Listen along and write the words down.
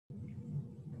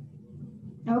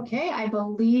Okay, I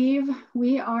believe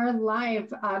we are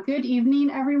live. Good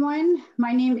evening, everyone.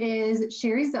 My name is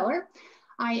Sherry Ziller.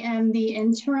 I am the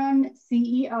interim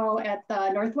CEO at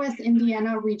the Northwest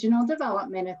Indiana Regional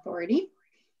Development Authority,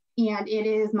 and it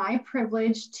is my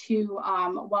privilege to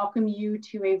welcome you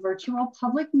to a virtual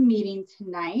public meeting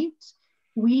tonight.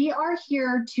 We are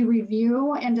here to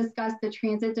review and discuss the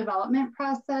transit development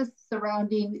process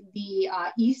surrounding the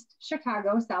East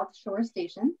Chicago South Shore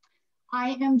Station.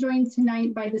 I am joined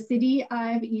tonight by the City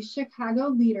of East Chicago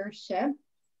leadership.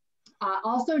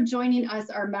 Also joining us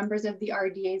are members of the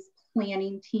RDA's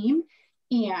planning team,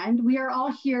 and we are all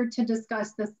here to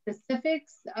discuss the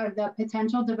specifics of the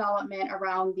potential development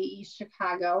around the East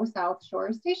Chicago South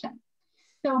Shore Station.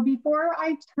 So before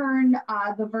I turn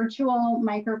the virtual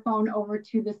microphone over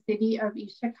to the City of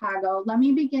East Chicago, let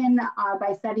me begin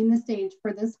by setting the stage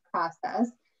for this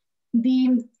process.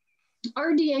 The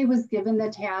RDA was given the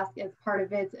task as part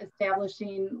of its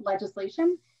establishing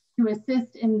legislation to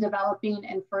assist in developing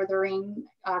and furthering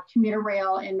commuter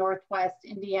rail in Northwest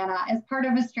Indiana as part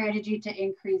of a strategy to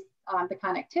increase the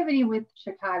connectivity with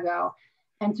Chicago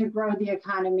and to grow the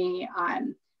economy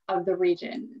of the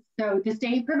region. So the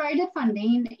state provided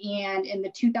funding, and in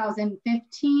the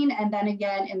 2015 and then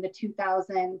again in the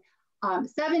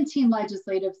 2017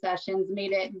 legislative sessions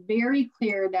made it very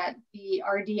clear that the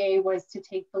RDA was to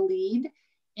take the lead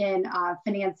in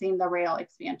financing the rail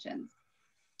expansions.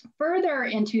 Further,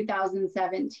 in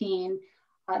 2017,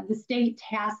 the state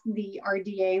tasked the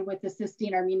RDA with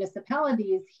assisting our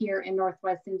municipalities here in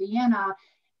Northwest Indiana,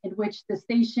 in which the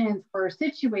stations were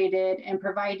situated, and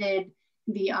provided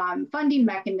the funding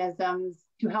mechanisms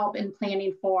to help in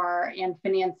planning for and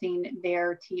financing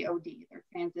their TOD, their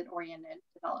transit-oriented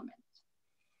development.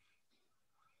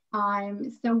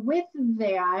 So with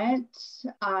that,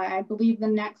 I believe the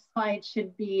next slide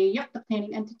should be, the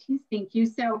planning entities, thank you.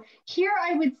 So here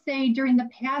I would say during the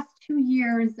past 2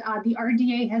 years, the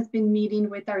RDA has been meeting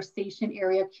with our station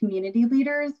area community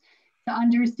leaders to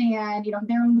understand,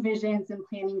 their own visions and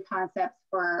planning concepts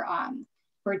for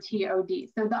TOD.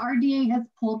 So the RDA has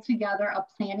pulled together a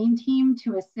planning team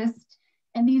to assist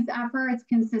in these efforts,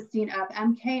 consisting of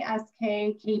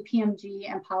MKSK,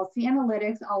 KPMG, and Policy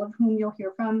Analytics, all of whom you'll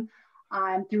hear from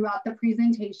throughout the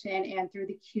presentation and through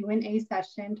the Q&A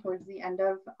session towards the end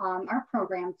of our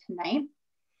program tonight.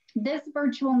 This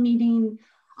virtual meeting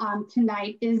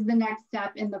tonight is the next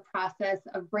step in the process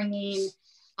of bringing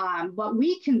what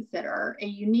we consider a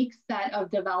unique set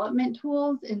of development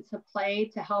tools into play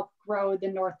to help grow the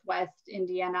Northwest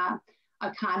Indiana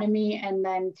economy, and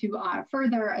then to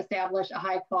further establish a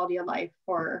high quality of life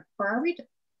for our region.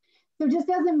 So just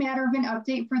as a matter of an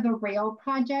update for the rail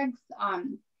projects,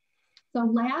 so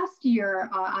last year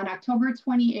on October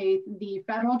 28th, the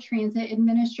Federal Transit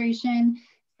Administration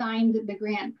signed the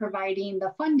grant providing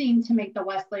the funding to make the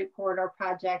Westlake Corridor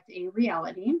project a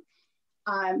reality.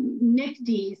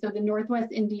 NICD, so the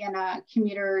Northwest Indiana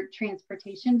Commuter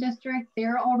Transportation District,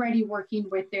 they're already working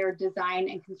with their design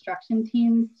and construction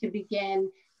teams to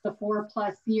begin the 4+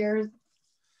 years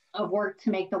of work to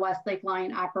make the Westlake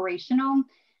line operational.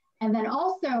 And then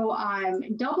also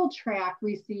Double Track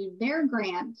received their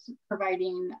grant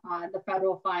providing the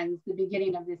federal funds the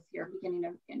beginning of this year, beginning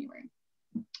of January.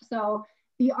 So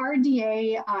the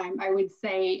RDA, I would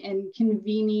say, in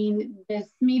convening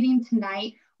this meeting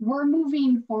tonight, we're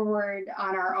moving forward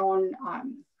on our own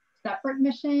separate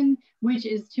mission, which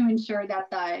is to ensure that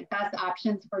the best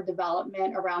options for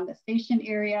development around the station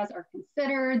areas are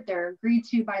considered, they're agreed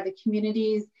to by the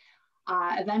communities,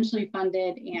 eventually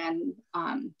funded and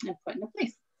put into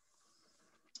place.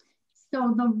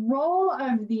 So the role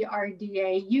of the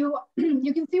RDA, you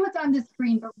can see what's on the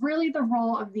screen, but really the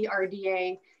role of the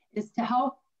RDA is to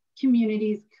help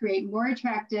communities create more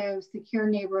attractive, secure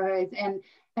neighborhoods. And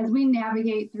as we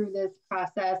navigate through this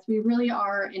process, we really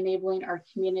are enabling our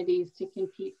communities to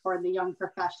compete for the young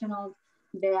professionals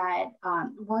that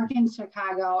work in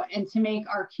Chicago, and to make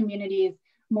our communities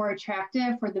more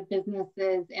attractive for the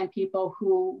businesses and people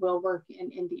who will work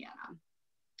in Indiana.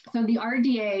 So the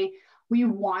RDA, we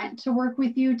want to work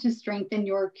with you to strengthen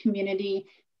your community,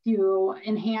 to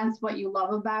enhance what you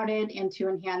love about it, and to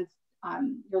enhance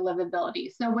your livability.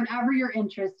 So whatever your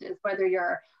interest is, whether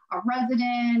you're a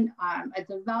resident, a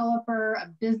developer, a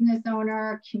business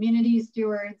owner, community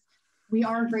stewards, we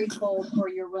are grateful for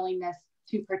your willingness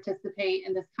to participate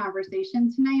in this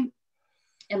conversation tonight,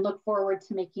 and look forward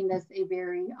to making this a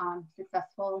very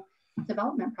successful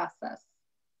development process.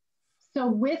 So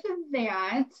with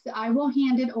that, I will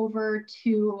hand it over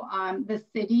to the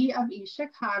City of East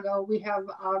Chicago. We have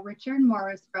Richard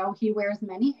Morrisroe. He wears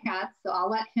many hats, so I'll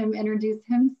let him introduce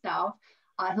himself.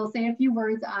 He'll say a few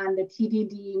words on the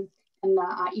TDD and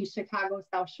the East Chicago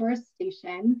South Shore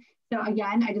Station. So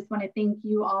again, I just want to thank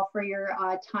you all for your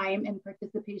time and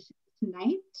participation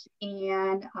tonight.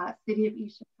 And City of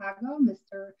East Chicago,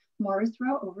 Mr.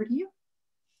 Morrisroe, over to you.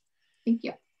 Thank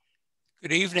you.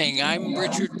 Good evening. I'm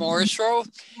Richard Morrisroe.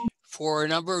 For a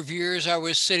number of years, I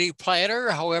was city planner.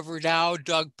 However, now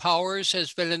Doug Powers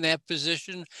has been in that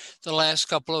position the last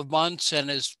couple of months and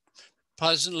is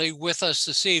pleasantly with us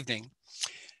this evening.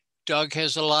 Doug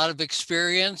has a lot of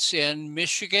experience in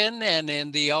Michigan and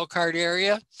in the Elkhart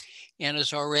area, and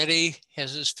has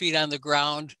his feet on the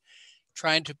ground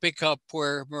trying to pick up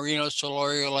where Marino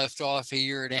Solorio left off a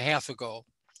year and a half ago.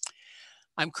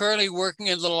 I'm currently working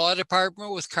in the law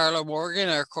department with Carla Morgan,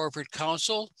 our corporate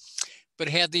counsel, but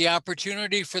had the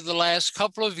opportunity for the last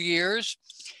couple of years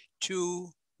to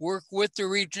work with the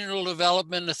Regional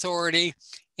Development Authority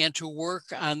and to work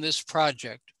on this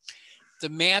project. The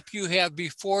map you have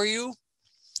before you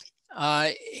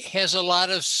has a lot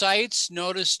of sites.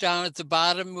 Notice down at the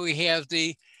bottom, we have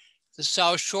the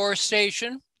South Shore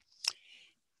Station.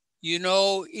 You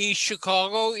know, East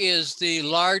Chicago is the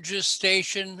largest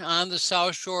station on the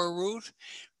South Shore route.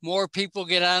 More people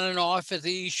get on and off at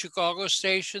the East Chicago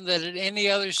station than at any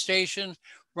other station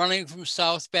running from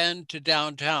South Bend to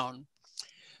downtown.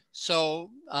 So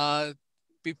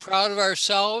be proud of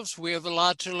ourselves. We have a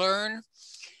lot to learn.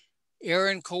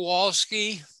 Aaron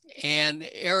Kowalski and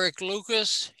Eric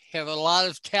Lucas have a lot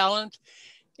of talent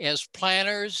as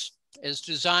planners, as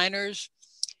designers,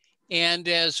 and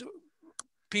as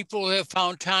people who have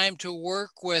found time to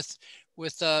work with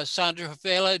Sandra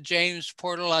Vela, James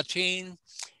Portalatin,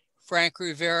 Frank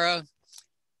Rivera,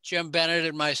 Jim Bennett,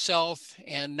 and myself.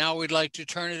 And now we'd like to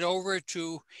turn it over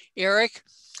to Eric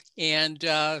and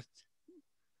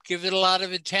give it a lot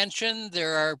of attention.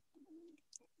 There are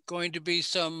going to be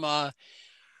some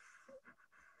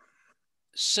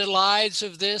slides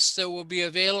of this that will be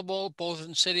available both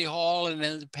in City Hall and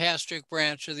in the Pastrick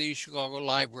branch of the East Chicago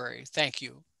Library. Thank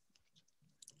you.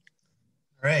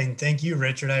 All right, and thank you,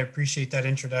 Richard. I appreciate that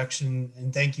introduction,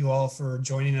 and thank you all for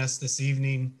joining us this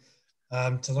evening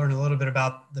to learn a little bit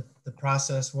about the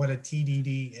process, what a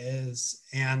TDD is,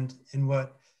 and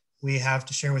what we have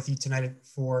to share with you tonight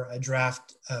for a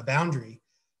draft boundary.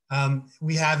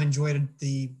 We have enjoyed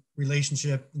the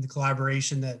relationship and the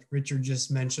collaboration that Richard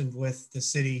just mentioned with the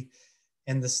city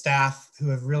and the staff who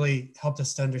have really helped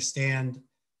us to understand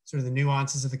sort of the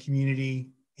nuances of the community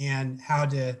and how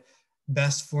to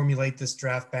best formulate this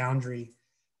draft boundary.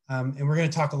 And we're going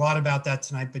to talk a lot about that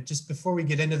tonight, but just before we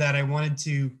get into that, I wanted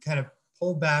to kind of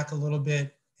pull back a little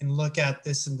bit and look at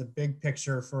this in the big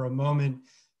picture for a moment,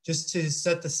 just to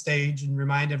set the stage and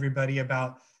remind everybody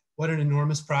about what an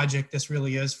enormous project this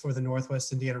really is for the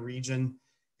Northwest Indiana region.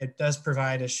 It does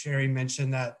provide, as Sherry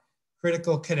mentioned, that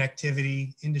critical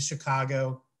connectivity into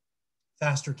Chicago,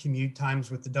 faster commute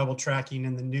times with the double tracking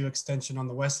and the new extension on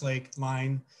the Westlake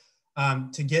line,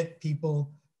 to get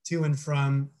people to and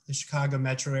from the Chicago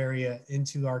metro area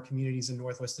into our communities in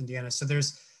Northwest Indiana. So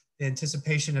there's the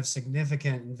anticipation of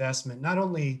significant investment, not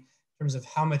only in terms of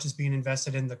how much is being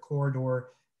invested in the corridor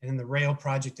and in the rail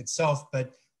project itself,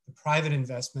 but the private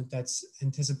investment that's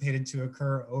anticipated to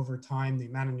occur over time, the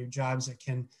amount of new jobs that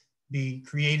can be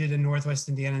created in Northwest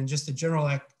Indiana, and just a general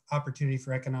opportunity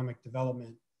for economic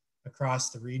development across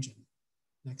the region.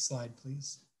 Next slide,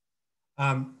 please.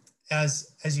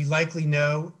 As you likely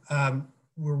know,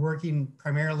 we're working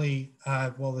primarily,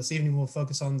 well, this evening we'll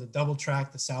focus on the double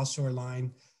track, the South Shore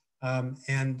line.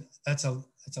 And that's a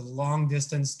long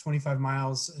distance, 25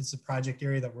 miles is the project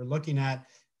area that we're looking at.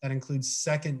 That includes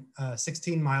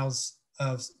 16 miles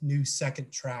of new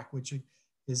second track, which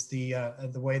is the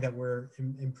way that we're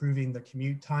improving the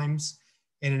commute times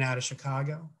in and out of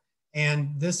Chicago.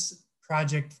 And this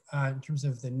project, in terms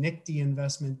of the NICD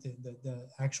investment, the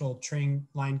actual train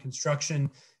line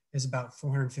construction is about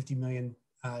 $450 million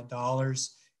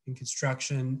in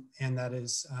construction, and that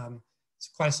is it's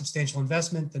quite a substantial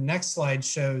investment. The next slide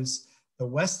shows the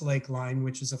Westlake line,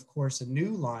 which is of course a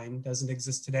new line, doesn't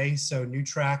exist today. So new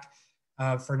track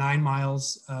for 9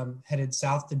 miles headed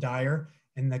south to Dyer,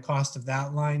 and the cost of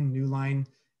that line, new line,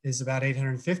 is about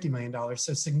 $850 million.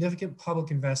 So significant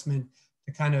public investment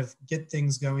to kind of get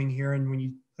things going here. And when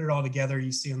you put it all together,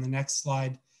 you see on the next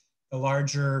slide, the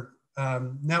larger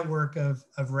network of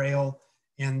rail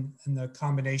and the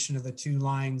combination of the two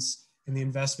lines, and the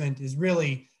investment is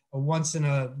really a once in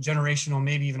a generational,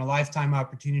 maybe even a lifetime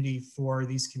opportunity for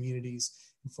these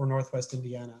communities and for Northwest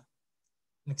Indiana.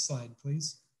 Next slide,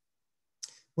 please.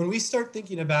 When we start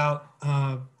thinking about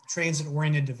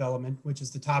transit-oriented development, which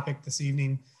is the topic this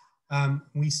evening,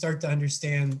 we start to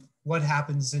understand what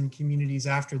happens in communities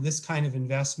after this kind of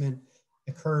investment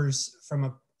occurs from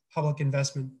a public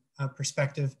investment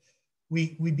perspective,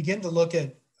 we begin to look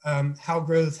at how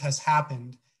growth has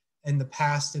happened in the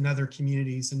past in other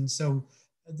communities. And so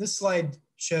this slide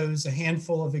shows a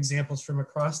handful of examples from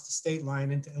across the state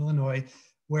line into Illinois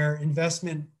where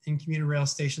investment in commuter rail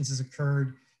stations has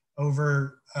occurred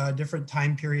over different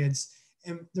time periods.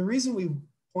 And the reason we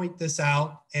point this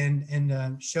out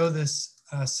and show this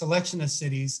selection of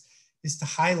cities is to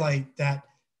highlight that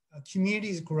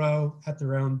communities grow at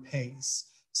their own pace.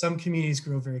 Some communities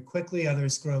grow very quickly,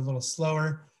 others grow a little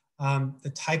slower.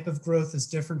 The type of growth is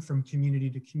different from community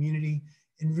to community.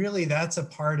 And really that's a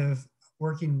part of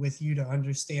working with you to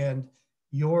understand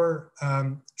your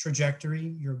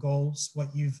trajectory, your goals,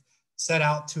 what you've set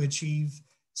out to achieve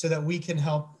so that we can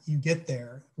help you get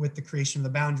there with the creation of the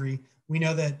boundary. We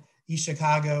know that East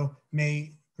Chicago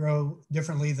may grow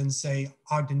differently than say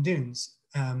Ogden Dunes.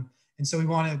 And so we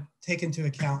want to take into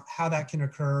account how that can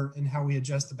occur and how we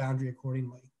adjust the boundary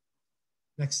accordingly.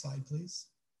 Next slide, please.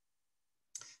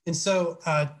 And so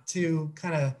to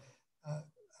kind of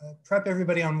prep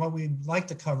everybody on what we'd like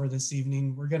to cover this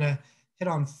evening, we're going to hit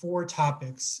on 4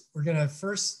 topics. We're going to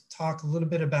first talk a little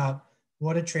bit about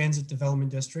what a transit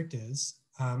development district is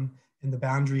and the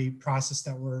boundary process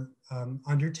that we're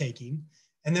undertaking.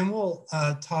 And then we'll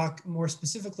talk more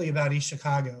specifically about East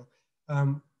Chicago.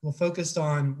 We'll focus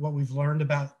on what we've learned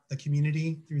about the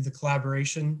community through the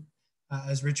collaboration,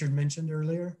 as Richard mentioned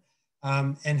earlier,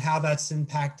 and how that's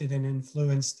impacted and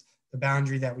influenced the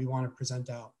boundary that we want to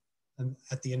present out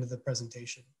at the end of the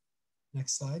presentation.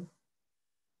 Next slide.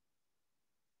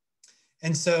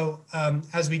 And so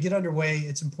as we get underway,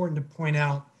 it's important to point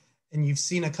out, and you've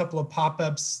seen a couple of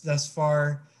pop-ups thus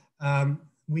far,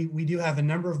 we do have a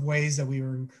number of ways that we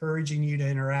are encouraging you to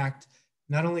interact,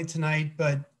 not only tonight,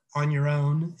 but on your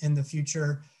own in the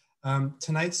future.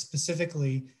 Tonight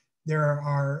specifically, there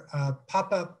are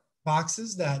pop-up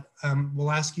boxes that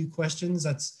will ask you questions.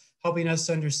 That's helping us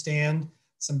to understand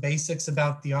some basics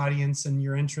about the audience and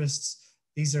your interests.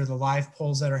 These are the live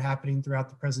polls that are happening throughout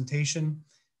the presentation.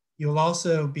 You'll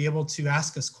also be able to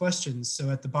ask us questions. So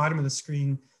at the bottom of the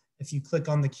screen, if you click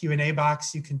on the Q&A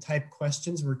box, you can type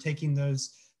questions. We're taking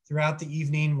those throughout the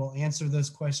evening. We'll answer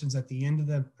those questions at the end of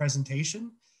the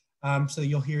presentation. So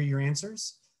you'll hear your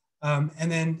answers.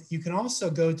 And then you can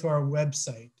also go to our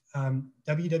website,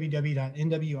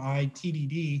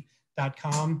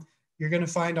 www.nwitdd.com. You're going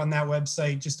to find on that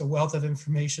website just a wealth of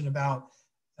information about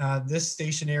this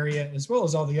station area, as well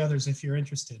as all the others if you're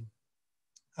interested.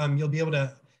 You'll be able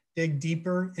to dig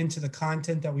deeper into the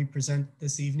content that we present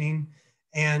this evening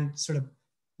and sort of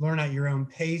learn at your own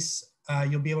pace.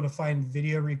 You'll be able to find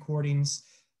video recordings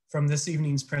from this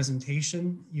evening's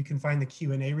presentation. You can find the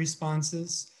Q&A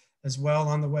responses as well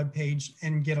on the webpage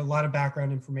and get a lot of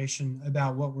background information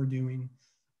about what we're doing.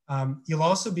 You'll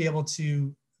also be able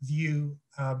to view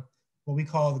what we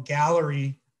call the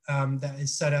gallery that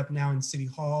is set up now in City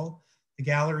Hall. The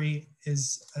gallery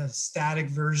is a static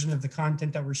version of the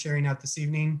content that we're sharing out this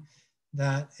evening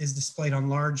that is displayed on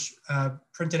large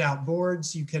printed out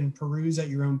boards. You can peruse at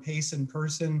your own pace in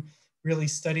person, really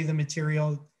study the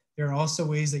material. There are also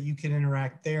ways that you can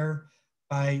interact there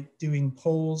by doing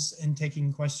polls and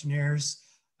taking questionnaires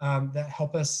that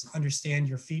help us understand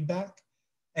your feedback.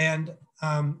 And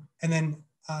then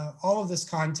all of this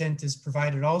content is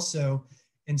provided also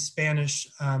in Spanish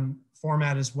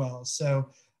format as well. So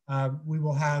we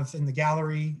will have in the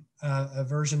gallery a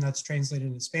version that's translated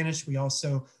into Spanish. We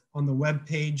also on the web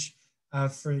page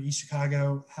for East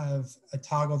Chicago have a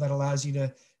toggle that allows you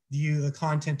to view the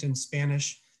content in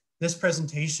Spanish. This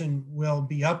presentation will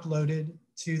be uploaded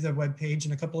to the web page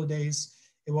in a couple of days.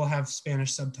 It will have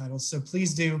Spanish subtitles. So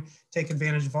please do take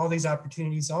advantage of all these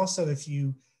opportunities. Also, if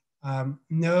you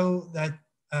know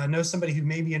somebody who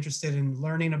may be interested in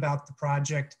learning about the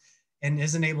project and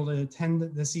isn't able to attend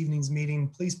this evening's meeting,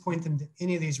 please point them to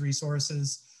any of these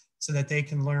resources so that they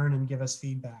can learn and give us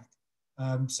feedback.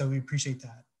 So we appreciate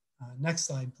that. Next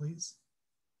slide, please.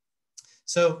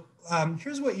 So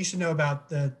here's what you should know about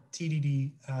the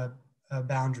TDD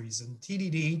boundaries. And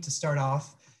TDD, to start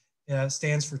off,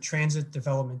 stands for Transit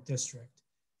Development District.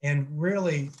 And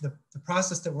really, the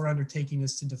process that we're undertaking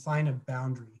is to define a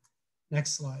boundary.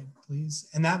 Next slide, please.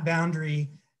 And that boundary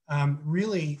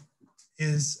really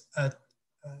is a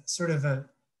sort of a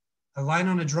line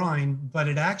on a drawing, but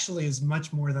it actually is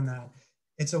much more than that.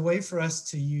 It's a way for us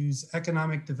to use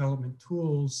economic development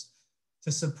tools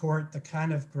to support the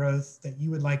kind of growth that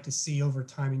you would like to see over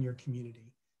time in your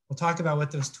community. We'll talk about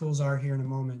what those tools are here in a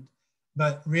moment,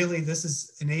 but really this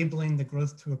is enabling the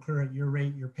growth to occur at your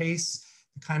rate, your pace,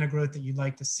 the kind of growth that you'd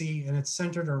like to see, and it's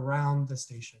centered around the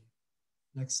station.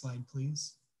 Next slide,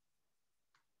 please.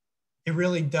 It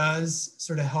really does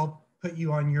sort of help put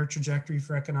you on your trajectory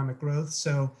for economic growth.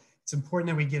 So it's important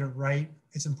that we get it right.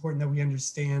 It's important that we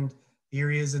understand the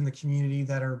areas in the community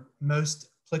that are most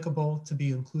applicable to be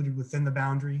included within the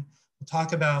boundary. We'll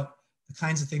talk about the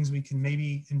kinds of things we can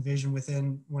maybe envision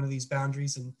within one of these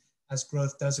boundaries and as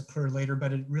growth does occur later,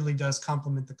 but it really does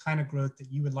complement the kind of growth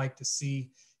that you would like to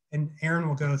see. And Aaron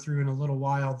will go through in a little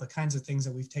while the kinds of things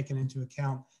that we've taken into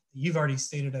account that you've already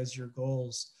stated as your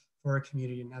goals for our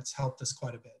community, and that's helped us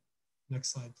quite a bit.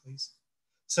 Next slide, please.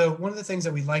 So one of the things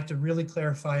that we'd like to really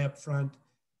clarify up front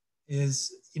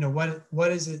is,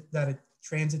 what is it that a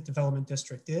transit development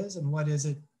district is, and what is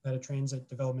it that a transit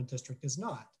development district is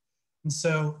not? And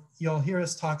so you'll hear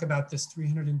us talk about this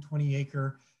 320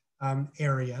 acre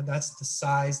area. That's the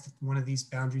size that one of these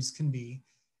boundaries can be.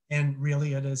 And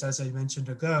really it is, as I mentioned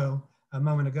a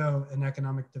moment ago, an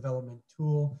economic development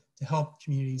tool to help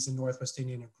communities in Northwest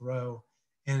Indiana grow.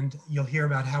 And you'll hear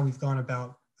about how we've gone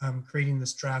about creating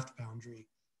this draft boundary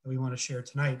that we want to share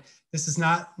tonight. This is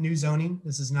not new zoning.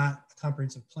 This is not a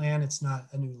comprehensive plan. It's not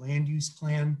a new land use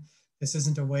plan. This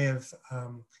isn't a way of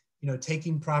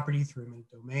taking property through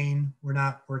eminent domain. We're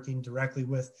not working directly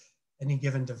with any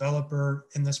given developer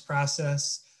in this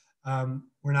process.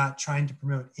 We're not trying to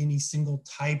promote any single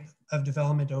type of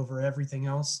development over everything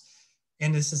else.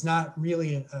 And this is not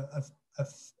really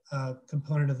a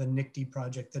component of the NICD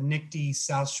project. The NICD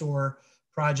South Shore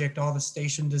project, all the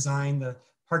station design, the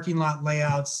parking lot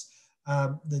layouts,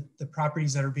 the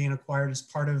properties that are being acquired as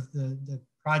part of the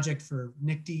project for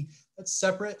NICD, that's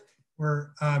separate.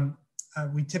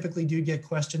 We typically do get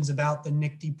questions about the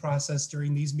NICD process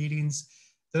during these meetings.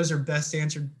 Those are best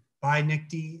answered by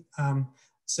NICD.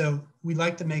 So we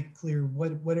like to make clear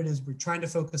what it is we're trying to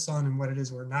focus on and what it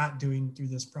is we're not doing through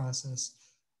this process.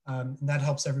 And that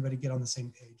helps everybody get on the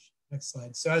same page. Next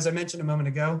slide. So as I mentioned a moment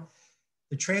ago,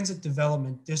 the Transit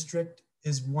Development District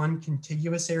is one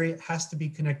contiguous area. It has to be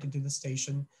connected to the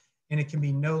station, and it can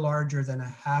be no larger than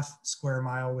a half square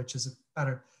mile, which is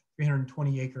about a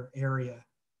 320 acre area.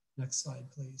 Next slide,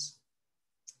 please.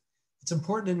 It's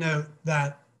important to note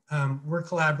that we're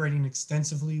collaborating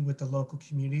extensively with the local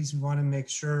communities. We want to make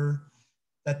sure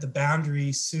that the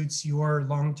boundary suits your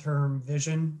long-term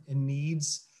vision and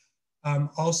needs.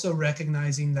 Also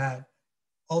recognizing that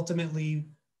ultimately,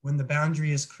 when the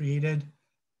boundary is created,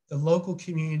 the local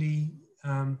community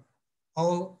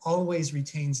always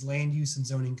retains land use and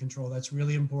zoning control. That's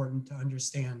really important to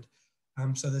understand.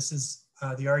 So this is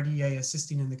the RDA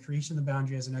assisting in the creation of the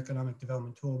boundary as an economic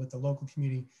development tool, but the local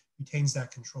community retains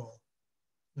that control.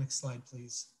 Next slide,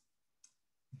 please.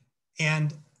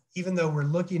 And even though we're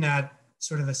looking at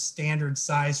sort of a standard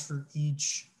size for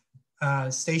each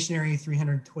stationary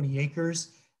 320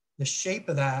 acres, the shape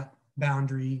of that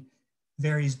boundary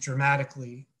varies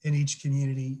dramatically in each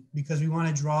community because we want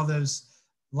to draw those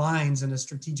lines in a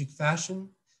strategic fashion.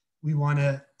 We want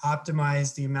to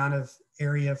optimize the amount of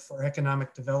area for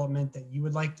economic development that you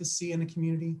would like to see in a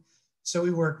community. So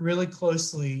we work really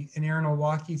closely, and Aaron will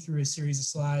walk you through a series of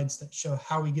slides that show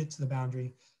how we get to the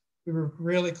boundary. We work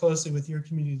really closely with your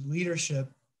community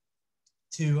leadership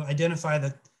to identify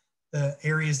the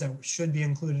areas that should be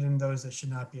included and those that should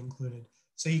not be included.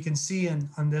 So you can see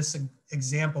on this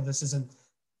example, this isn't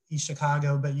East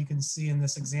Chicago, but you can see in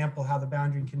this example how the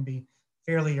boundary can be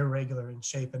fairly irregular in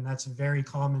shape, and that's very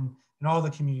common in all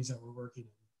the communities that we're working in.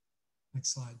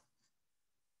 Next slide.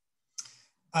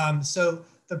 So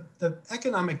the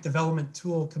economic development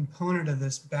tool component of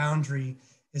this boundary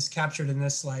is captured in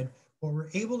this slide. What we're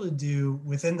able to do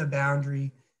within the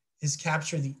boundary is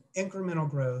capture the incremental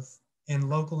growth in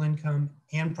local income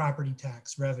and property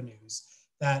tax revenues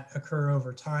that occur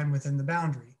over time within the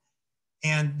boundary.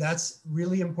 And that's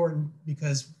really important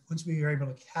because once we are able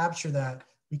to capture that,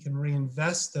 we can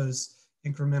reinvest those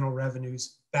incremental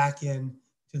revenues back in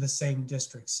to the same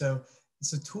district. So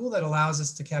it's a tool that allows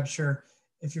us to capture,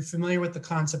 if you're familiar with the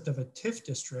concept of a TIF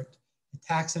district, a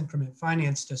tax increment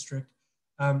finance district,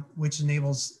 which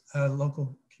enables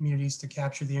local communities to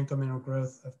capture the incremental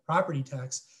growth of property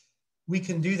tax, we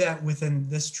can do that within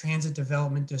this transit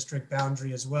development district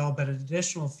boundary as well. But an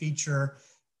additional feature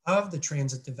of the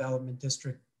transit development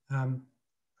district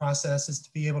process is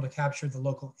to be able to capture the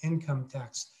local income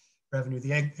tax revenue,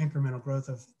 the incremental growth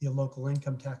of the local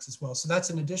income tax as well. So that's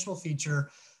an additional feature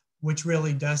which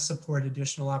really does support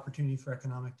additional opportunity for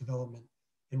economic development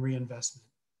and reinvestment.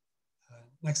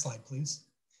 Next slide, please.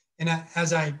 And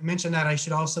as I mentioned that, I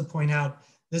should also point out,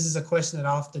 this is a question that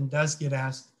often does get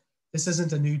asked. This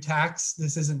isn't a new tax.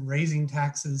 This isn't raising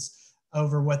taxes.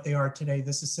 over what they are today.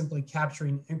 This is simply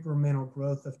capturing incremental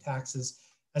growth of taxes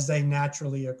as they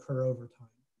naturally occur over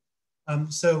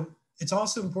time. So it's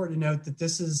also important to note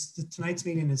that tonight's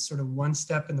meeting is sort of one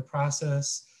step in the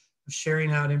process of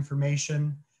sharing out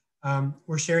information.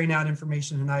 We're sharing out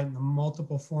information tonight in the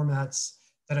multiple formats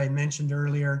that I mentioned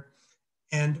earlier.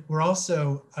 And we're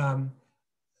also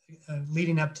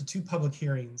leading up to 2 public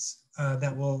hearings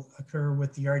that will occur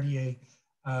with the RDA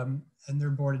and their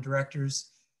board of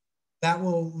directors. That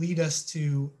will lead us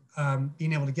to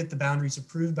being able to get the boundaries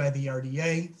approved by the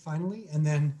RDA finally, and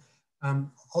then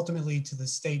ultimately to the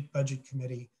state budget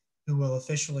committee, who will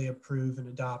officially approve and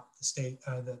adopt the state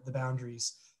the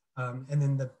boundaries, and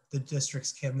then the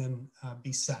districts can then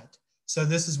be set. So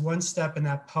this is one step in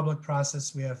that public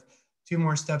process. We have 2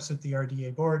 more steps with the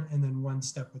RDA board, and then 1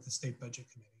 step with the state budget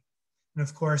committee. And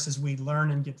of course, as we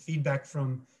learn and get feedback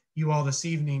from you all this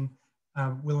evening,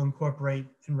 we'll incorporate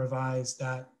and revise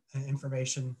that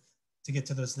information to get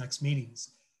to those next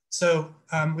meetings. So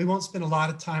we won't spend a lot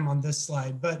of time on this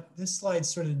slide, but this slide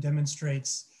sort of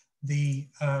demonstrates the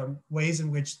ways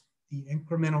in which the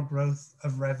incremental growth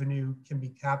of revenue can be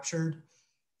captured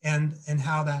and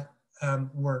how that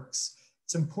works.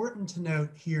 It's important to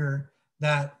note here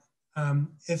that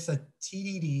if a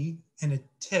TDD and a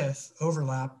TIF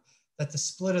overlap, that the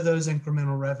split of those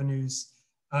incremental revenues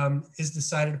is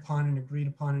decided upon and agreed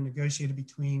upon and negotiated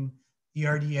between the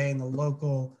RDA and the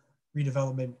local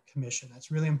redevelopment commission.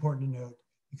 That's really important to note,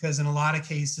 because in a lot of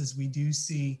cases, we do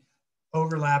see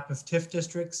overlap of TIF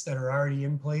districts that are already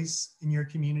in place in your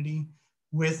community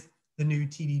with the new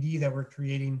TDD that we're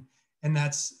creating. And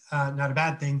that's not a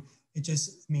bad thing. It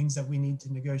just means that we need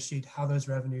to negotiate how those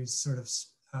revenues sort of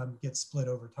get split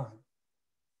over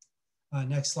time.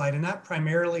 Next slide. And that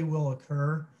primarily will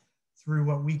occur through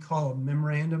what we call a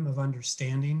memorandum of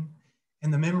understanding.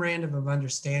 And the memorandum of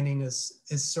understanding is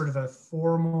sort of a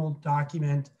formal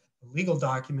document, a legal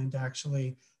document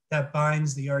actually, that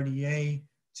binds the RDA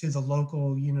to the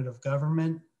local unit of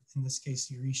government, in this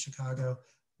case, your East Chicago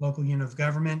local unit of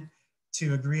government,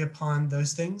 to agree upon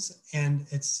those things. And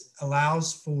it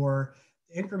allows for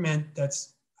the increment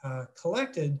that's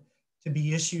collected to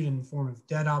be issued in the form of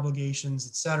debt obligations,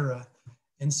 et cetera.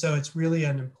 And so it's really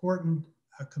an important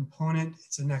component.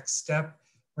 It's a next step.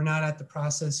 We're not at the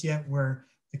process yet where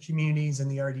the communities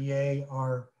and the RDA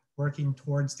are working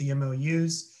towards the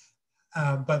MOUs,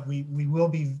 but we will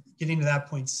be getting to that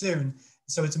point soon.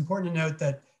 So it's important to note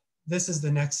that this is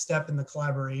the next step in the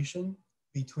collaboration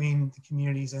between the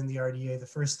communities and the RDA. The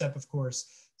first step, of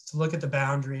course, is to look at the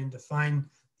boundary and define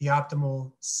the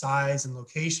optimal size and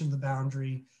location of the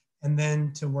boundary, and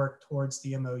then to work towards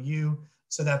the MOU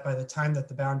so that by the time that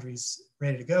the boundary is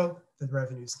ready to go, the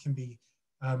revenues can be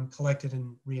collected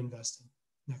and reinvested.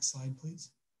 Next slide, please.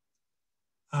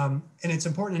 And it's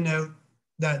important to note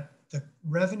that the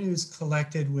revenues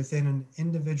collected within an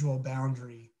individual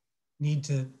boundary need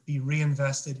to be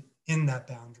reinvested in that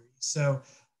boundary. So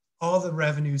all the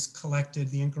revenues collected,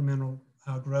 the incremental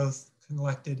growth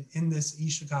collected in this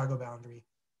East Chicago boundary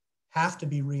have to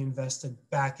be reinvested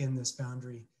back in this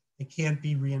boundary. It can't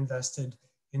be reinvested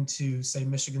into, say,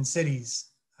 Michigan City's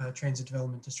Transit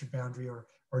Development District boundary or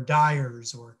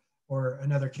Dyer's or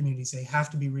another communities. They have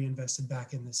to be reinvested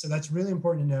back in this. So that's really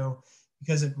important to know,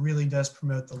 because it really does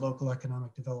promote the local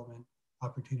economic development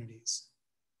opportunities.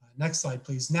 Next slide,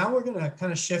 please. Now we're gonna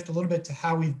kind of shift a little bit to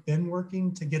how we've been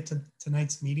working to get to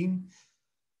tonight's meeting.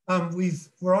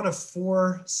 We're on a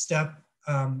 4-step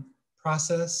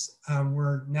process.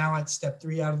 We're now at step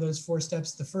 3 out of those 4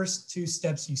 steps. The first 2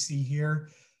 steps you see here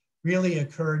really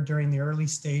occurred during the early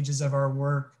stages of our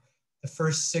work, the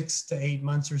first 6 to 8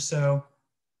 months or so.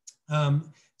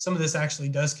 Some of this actually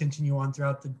does continue on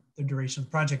throughout the duration of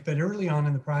the project, but early on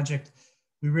in the project,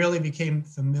 we really became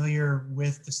familiar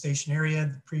with the station area,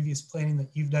 the previous planning that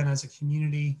you've done as a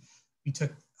community. We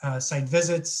took site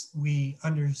visits. We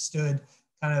understood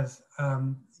kind of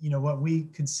what we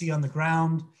could see on the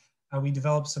ground. We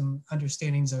developed some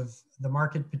understandings of the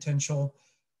market potential.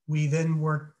 We then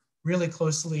worked really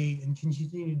closely and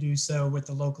continue to do so with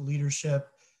the local leadership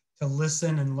to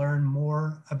listen and learn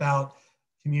more about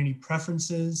community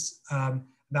preferences,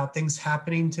 about things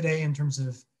happening today in terms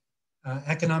of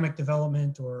economic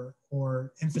development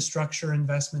or infrastructure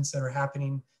investments that are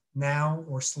happening now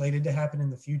or slated to happen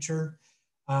in the future.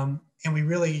 And we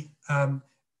really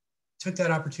took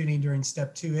that opportunity during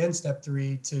step 2 and step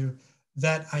 3 to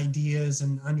vet ideas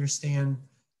and understand,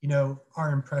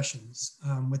 our impressions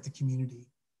with the community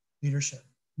leadership.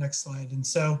 Next slide. And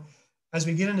so as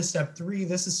we get into step 3,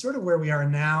 this is sort of where we are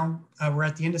now. We're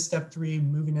at the end of step 3,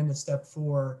 moving into step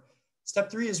 4. Step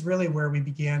 3 is really where we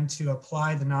began to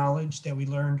apply the knowledge that we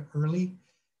learned early,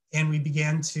 and we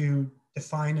began to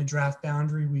define a draft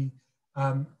boundary. We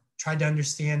tried to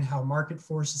understand how market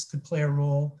forces could play a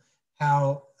role,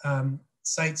 how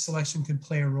site selection could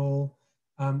play a role,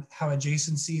 how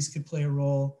adjacencies could play a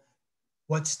role,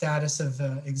 what status of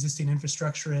existing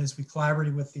infrastructure is. We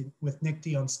collaborated with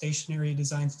NICTE on station area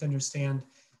designs to understand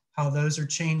how those are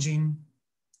changing.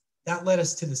 That led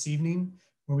us to this evening,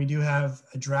 where we do have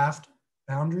a draft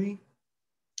boundary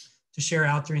to share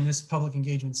out during this public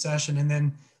engagement session. And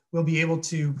then we'll be able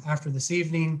to, after this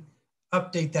evening,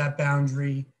 update that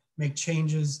boundary, make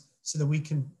changes so that we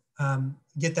can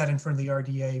get that in front of the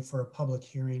RDA for a public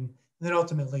hearing, and then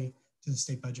ultimately to the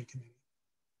State Budget Committee.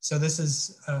 So this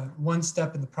is one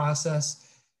step in the process.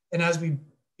 And as we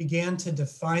began to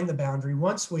define the boundary,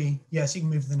 yes, you can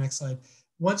move to the next slide.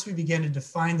 Once we began to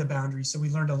define the boundary, so we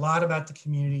learned a lot about the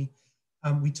community.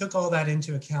 We took all that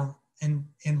into account,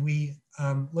 and we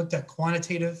looked at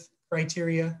quantitative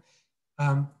criteria,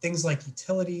 things like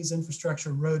utilities,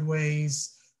 infrastructure,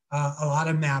 roadways, a lot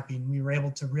of mapping. We were able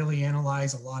to really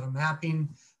analyze a lot of mapping,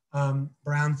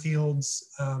 brownfields,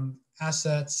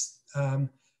 assets,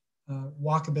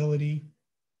 walkability,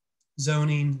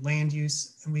 zoning, land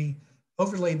use, and we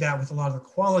overlaid that with a lot of the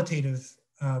qualitative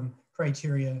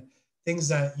criteria, things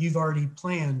that you've already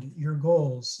planned, your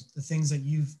goals, the things that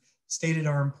you've stated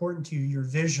are important to you, your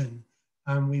vision.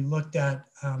 We looked at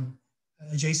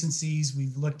adjacencies,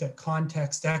 we've looked at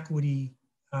context, equity,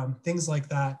 things like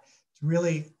that to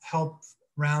really help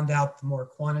round out the more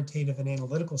quantitative and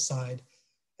analytical side.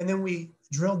 And then we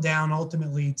drilled down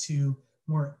ultimately to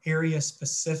more area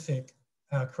specific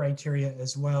criteria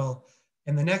as well.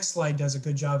 And the next slide does a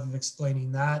good job of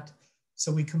explaining that. So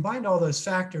we combined all those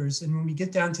factors, and when we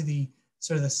get down to the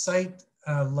sort of the site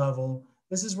level,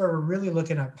 this is where we're really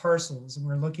looking at parcels, and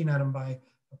we're looking at them by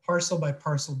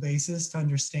parcel basis to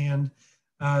understand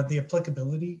the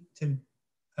applicability to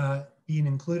being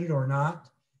included or not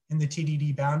in the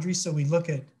TDD boundary. So we look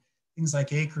at things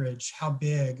like acreage, how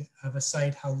big of a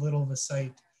site, how little of a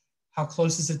site, how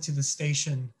close is it to the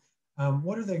station?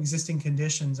 What are the existing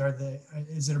conditions?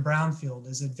 Is it a brownfield?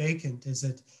 Is it vacant? Is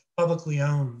it publicly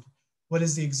owned? What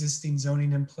is the existing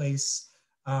zoning in place?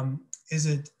 Is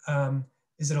it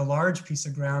a large piece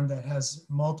of ground that has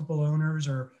multiple owners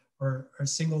or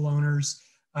single owners?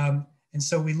 And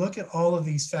so we look at all of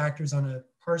these factors on a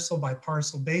parcel by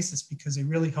parcel basis because they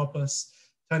really help us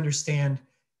to understand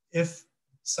if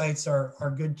sites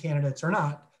are good candidates or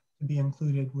not to be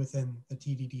included within the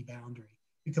TDD boundary.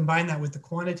 We combine that with the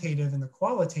quantitative and the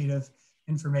qualitative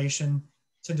information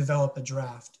to develop a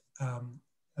draft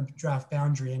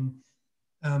boundary.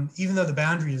 And even though the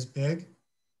boundary is big,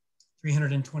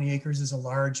 320 acres is a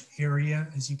large area,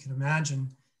 as you can imagine.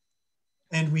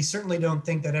 And we certainly don't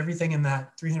think that everything in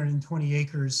that 320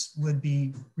 acres would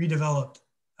be redeveloped.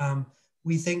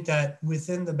 We think that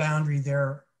within the boundary,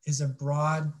 there is a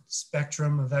broad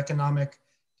spectrum of economic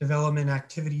development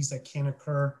activities that can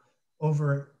occur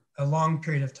over a long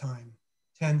period of time,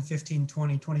 10, 15,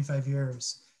 20, 25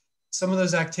 years. Some of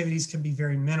those activities can be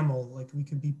very minimal, like we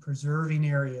could be preserving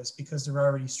areas because they're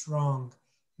already strong.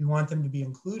 We want them to be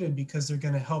included because they're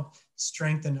going to help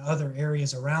strengthen other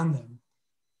areas around them.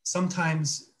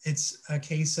 Sometimes it's a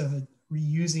case of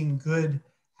reusing good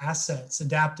assets,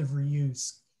 adaptive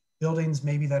reuse, buildings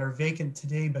maybe that are vacant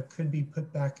today but could be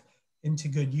put back into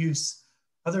good use.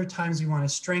 Other times we want to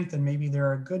strengthen, maybe there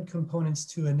are good components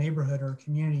to a neighborhood or a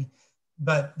community,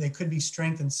 but they could be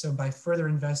strengthened. So by further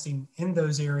investing in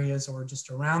those areas or just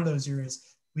around those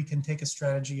areas, we can take a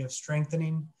strategy of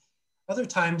strengthening. Other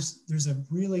times there's a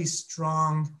really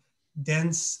strong,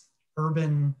 dense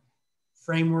urban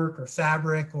framework or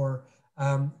fabric or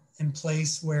in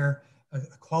place where a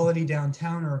quality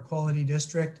downtown or a quality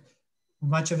district,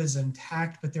 much of it is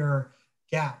intact, but there are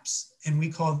gaps. And we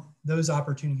call those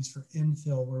opportunities for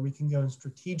infill, where we can go and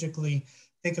strategically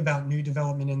think about new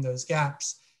development in those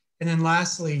gaps. And then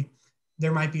lastly,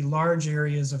 there might be large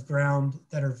areas of ground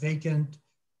that are vacant.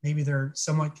 Maybe they're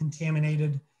somewhat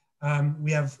contaminated.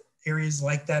 We have areas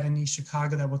like that in East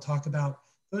Chicago that we'll talk about.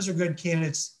 Those are good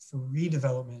candidates for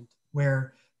redevelopment,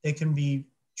 where they can be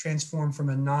transformed from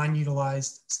a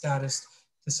non-utilized status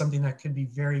to something that could be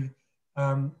very,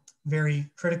 very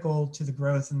critical to the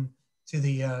growth and to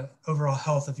the overall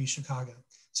health of East Chicago.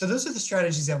 So those are the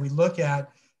strategies that we look at.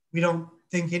 We don't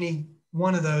think any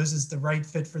one of those is the right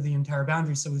fit for the entire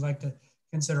boundary. So we like to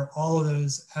consider all of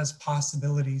those as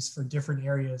possibilities for different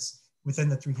areas within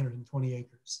the 320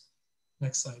 acres.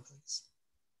 Next slide, please.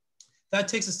 That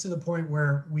takes us to the point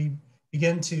where we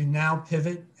begin to now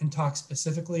pivot and talk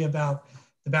specifically about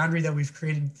the boundary that we've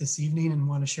created this evening and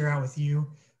want to share out with you.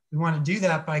 We want to do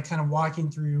that by kind of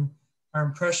walking through our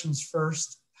impressions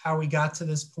first, how we got to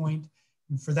this point.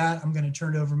 And for that, I'm going to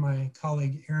turn it over to my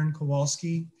colleague, Aaron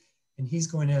Kowalski, and he's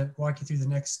going to walk you through the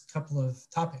next couple of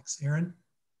topics. Aaron?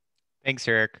 Thanks,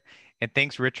 Eric. And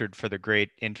thanks, Richard, for the great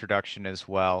introduction as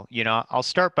well. I'll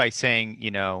start by saying,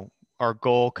 our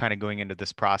goal kind of going into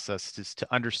this process is to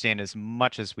understand as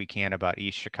much as we can about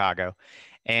East Chicago.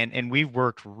 And we've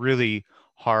worked really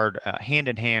hard hand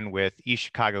in hand with East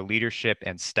Chicago leadership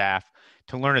and staff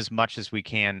to learn as much as we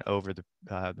can over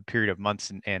the period of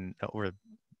months and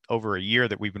over a year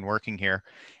that we've been working here.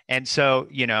 And so,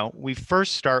 we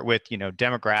first start with,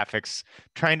 demographics,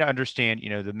 trying to understand,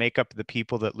 the makeup of the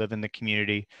people that live in the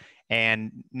community,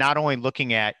 and not only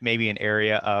looking at maybe an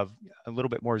area of a little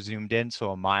bit more zoomed in,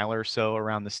 so a mile or so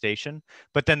around the station,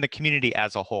 but then the community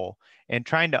as a whole, and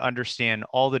trying to understand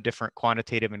all the different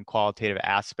quantitative and qualitative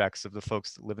aspects of the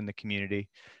folks that live in the community,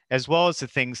 as well as the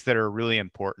things that are really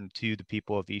important to the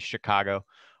people of East Chicago,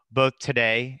 both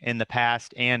today, in the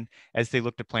past, and as they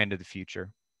look to plan to the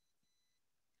future.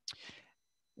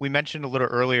 We mentioned a little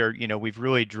earlier, we've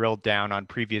really drilled down on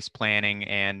previous planning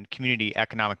and community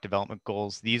economic development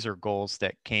goals. These are goals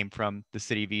that came from the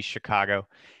city of East Chicago.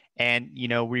 And,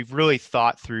 we've really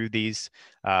thought through these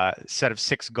set of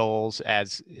 6 goals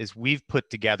as we've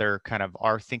put together kind of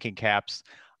our thinking caps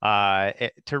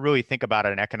to really think about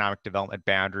an economic development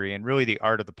boundary and really the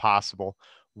art of the possible,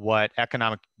 what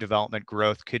economic development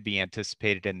growth could be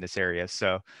anticipated in this area.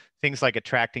 So things like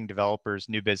attracting developers,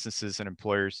 new businesses, and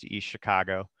employers to East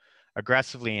Chicago,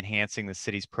 aggressively enhancing the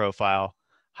city's profile,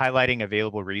 highlighting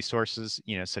available resources,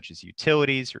 such as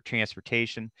utilities or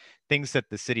transportation, things that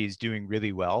the city is doing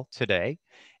really well today,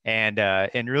 and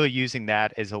really using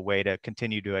that as a way to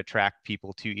continue to attract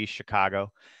people to East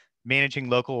Chicago, managing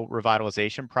local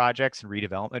revitalization projects and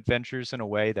redevelopment ventures in a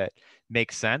way that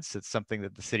makes sense. It's something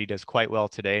that the city does quite well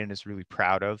today and is really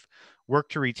proud of. Work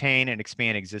to retain and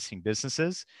expand existing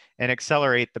businesses and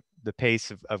accelerate the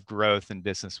pace of growth and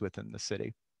business within the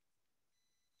city.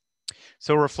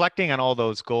 So reflecting on all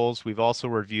those goals, we've also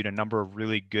reviewed a number of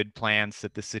really good plans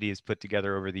that the city has put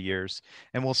together over the years.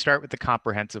 And we'll start with the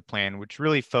comprehensive plan, which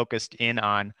really focused in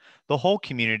on the whole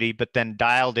community, but then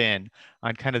dialed in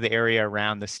on kind of the area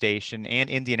around the station and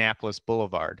Indianapolis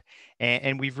Boulevard.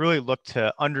 And we've really looked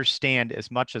to understand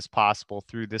as much as possible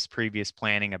through this previous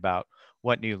planning about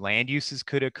what new land uses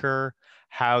could occur,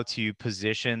 how to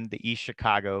position the East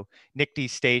Chicago NICD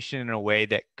station in a way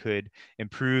that could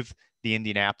improve the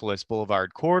Indianapolis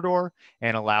Boulevard corridor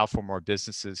and allow for more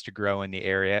businesses to grow in the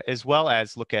area, as well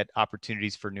as look at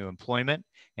opportunities for new employment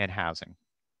and housing.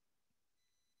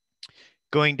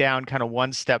 Going down kind of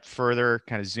one step further,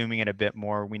 kind of zooming in a bit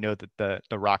more, we know that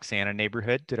the Roxana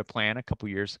neighborhood did a plan a couple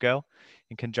years ago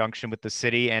in conjunction with the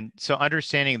city. And so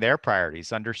understanding their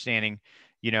priorities, understanding,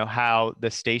 how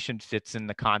the station fits in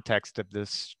the context of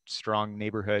this strong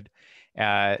neighborhood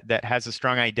that has a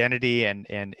strong identity and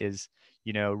is,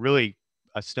 really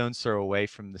a stone's throw away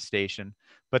from the station,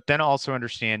 but then also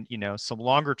understand, some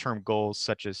longer term goals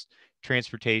such as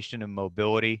transportation and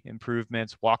mobility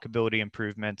improvements, walkability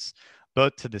improvements,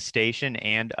 both to the station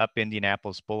and up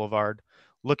Indianapolis Boulevard,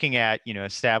 looking at,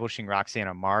 establishing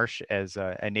Roxana Marsh as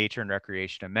a nature and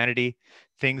recreation amenity,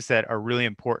 things that are really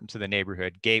important to the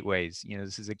neighborhood, gateways.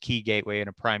 This is a key gateway and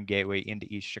a prime gateway into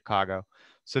East Chicago.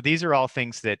 So these are all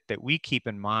things that we keep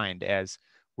in mind as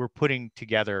we're putting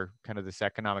together kind of this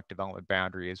economic development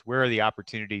boundary, is where are the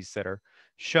opportunities that are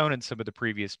shown in some of the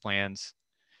previous plans.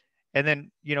 And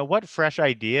then, what fresh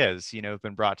ideas, have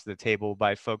been brought to the table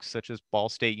by folks such as Ball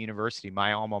State University,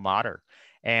 my alma mater.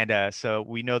 And so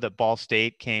we know that Ball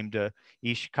State came to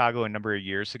East Chicago a number of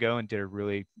years ago and did a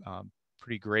really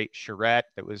pretty great charrette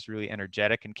that was really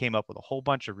energetic and came up with a whole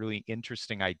bunch of really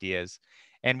interesting ideas.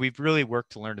 And we've really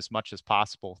worked to learn as much as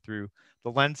possible through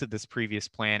the lens of this previous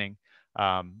planning,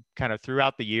 kind of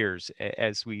throughout the years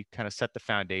as we kind of set the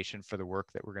foundation for the work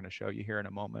that we're going to show you here in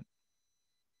a moment.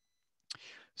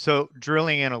 So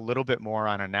drilling in a little bit more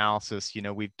on analysis,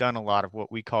 we've done a lot of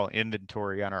what we call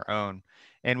inventory on our own.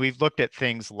 And we've looked at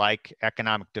things like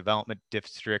economic development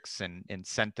districts and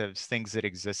incentives, things that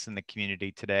exist in the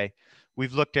community today.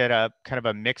 We've looked at a kind of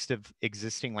a mix of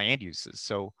existing land uses.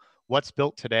 So what's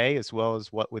built today, as well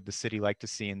as what would the city like to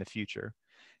see in the future.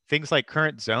 Things like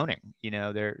current zoning,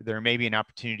 there may be an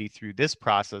opportunity through this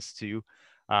process to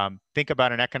think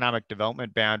about an economic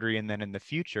development boundary, and then in the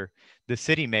future, the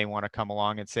city may want to come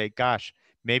along and say, gosh,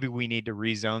 maybe we need to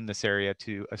rezone this area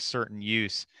to a certain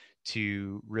use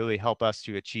to really help us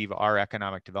to achieve our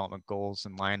economic development goals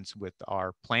in lines with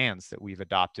our plans that we've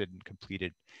adopted and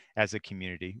completed as a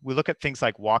community. We look at things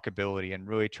like walkability and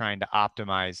really trying to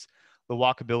optimize the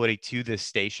walkability to this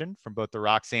station from both the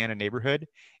Roxana neighborhood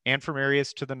and from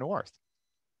areas to the north.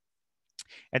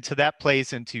 And so that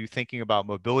plays into thinking about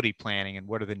mobility planning and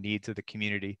what are the needs of the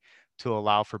community to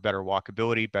allow for better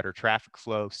walkability, better traffic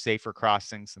flow, safer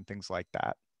crossings, and things like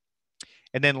that.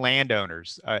 And then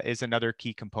landowners is another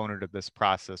key component of this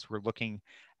process. We're looking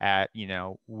at,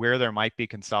 where there might be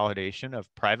consolidation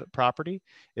of private property,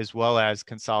 as well as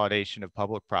consolidation of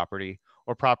public property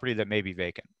or property that may be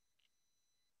vacant.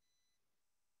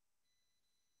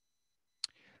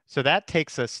 So that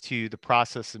takes us to the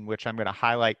process in which I'm going to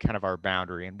highlight kind of our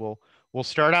boundary. And we'll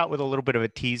start out with a little bit of a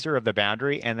teaser of the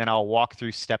boundary, and then I'll walk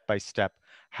through step by step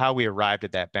how we arrived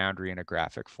at that boundary in a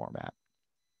graphic format.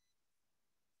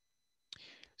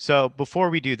 So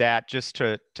before we do that, just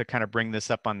to kind of bring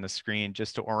this up on the screen,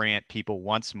 just to orient people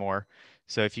once more.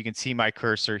 So if you can see my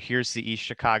cursor, here's the East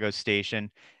Chicago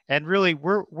station. And really,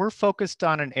 we're focused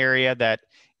on an area that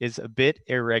is a bit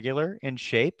irregular in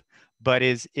shape, but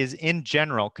is in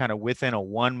general kind of within a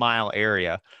 1 mile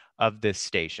area of this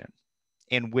station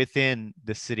and within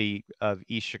the city of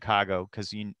East Chicago,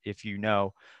 because if you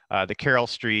know, the Carroll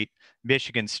Street,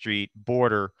 Michigan Street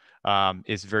border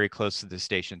is very close to the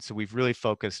station. So we've really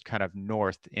focused kind of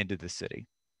north into the city.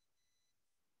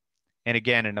 And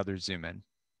again, another zoom in.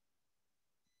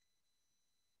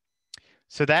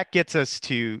 So that gets us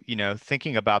to,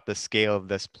 thinking about the scale of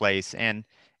this place. And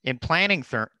in planning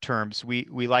terms, we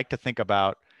like to think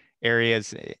about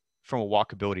areas from a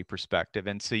walkability perspective.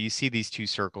 And so you see these two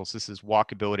circles. This is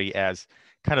walkability as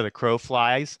kind of the crow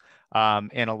flies.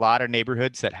 In a lot of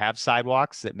neighborhoods that have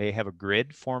sidewalks that may have a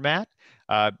grid format,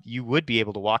 you would be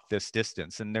able to walk this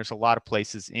distance. And there's a lot of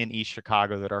places in East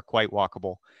Chicago that are quite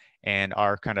walkable and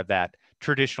are kind of that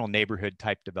traditional neighborhood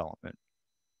type development.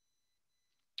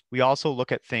 We also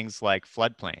look at things like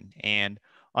floodplain and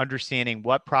understanding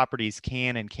what properties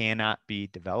can and cannot be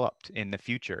developed in the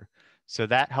future. So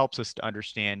that helps us to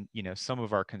understand, some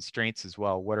of our constraints as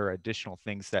well. What are additional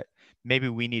things that maybe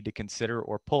we need to consider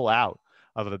or pull out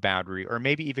of a boundary, or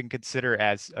maybe even consider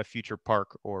as a future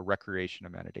park or recreation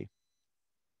amenity.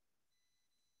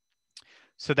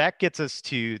 So that gets us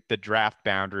to the draft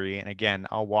boundary. And again,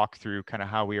 I'll walk through kind of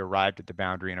how we arrived at the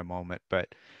boundary in a moment, but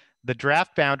the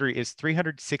draft boundary is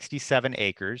 367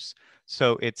 acres.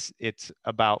 So it's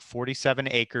about 47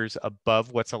 acres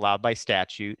above what's allowed by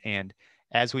statute. And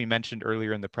as we mentioned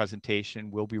earlier in the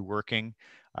presentation, we'll be working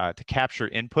to capture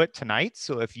input tonight.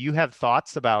 So if you have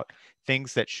thoughts about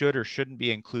things that should or shouldn't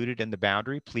be included in the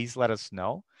boundary, please let us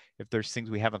know. If there's things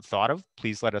we haven't thought of,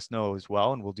 please let us know as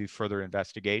well, and we'll do further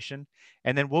investigation.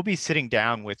 And then we'll be sitting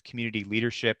down with community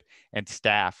leadership and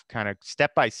staff kind of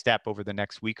step by step over the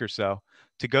next week or so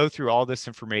to go through all this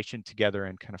information together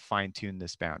and kind of fine tune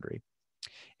this boundary.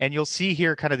 And you'll see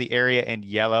here kind of the area in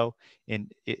yellow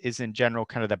is in general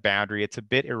kind of the boundary. It's a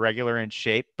bit irregular in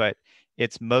shape, but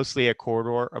it's mostly a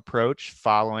corridor approach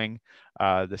following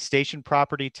the station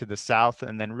property to the south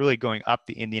and then really going up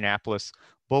the Indianapolis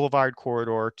Boulevard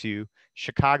corridor to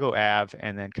Chicago Ave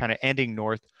and then kind of ending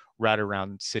north right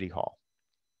around City Hall.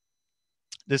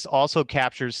 This also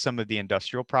captures some of the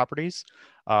industrial properties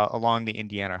along the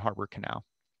Indiana Harbor Canal.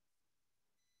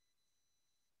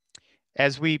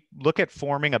 As we look at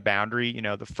forming a boundary,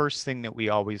 the first thing that we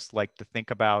always like to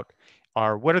think about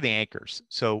are what are the anchors?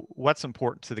 So what's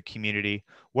important to the community?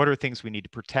 What are things we need to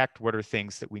protect? What are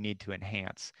things that we need to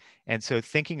enhance? And so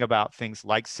thinking about things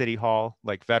like City Hall,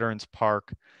 like Veterans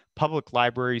Park, public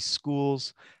libraries,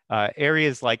 schools,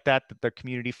 areas like that the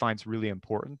community finds really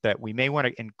important that we may want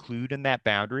to include in that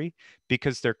boundary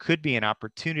because there could be an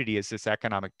opportunity as this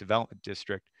economic development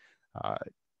district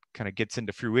kind of gets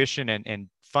into fruition and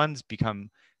funds become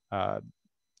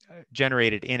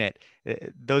generated in it,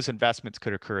 those investments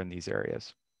could occur in these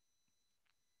areas.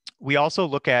 We also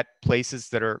look at places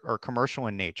that are commercial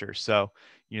in nature. So,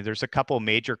 there's a couple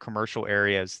major commercial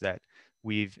areas that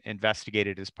we've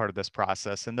investigated as part of this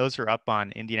process, and those are up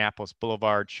on Indianapolis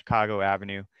Boulevard, Chicago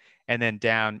Avenue, and then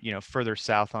down, further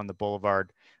south on the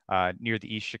boulevard near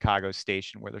the East Chicago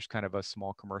station where there's kind of a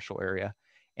small commercial area.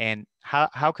 And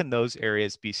how can those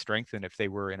areas be strengthened if they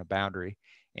were in a boundary?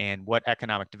 And what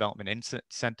economic development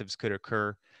incentives could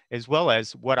occur, as well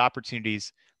as what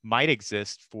opportunities might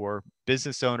exist for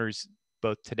business owners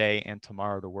both today and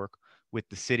tomorrow to work with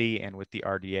the city and with the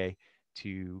RDA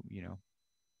to,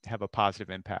 have a positive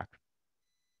impact.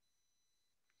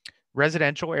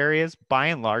 Residential areas, by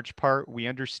and large part, we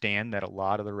understand that a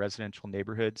lot of the residential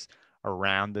neighborhoods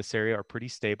around this area are pretty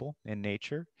stable in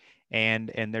nature,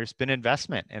 and there's been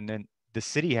investment, and then the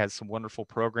city has some wonderful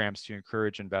programs to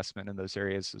encourage investment in those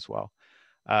areas as well.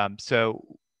 So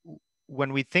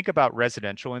when we think about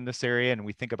residential in this area and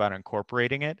we think about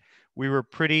incorporating it, we were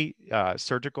pretty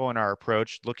surgical in our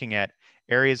approach, looking at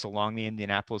areas along the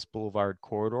Indianapolis Boulevard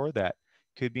corridor that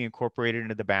could be incorporated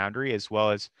into the boundary, as well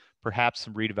as perhaps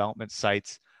some redevelopment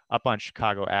sites up on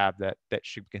Chicago Ave that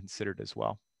should be considered as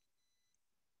well.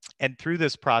 And through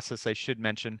this process, I should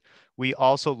mention, we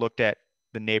also looked at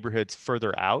the neighborhoods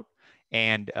further out,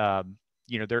 and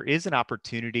you know, there is an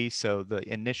opportunity. So the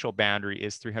initial boundary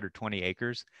is 320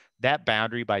 acres. That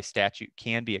boundary by statute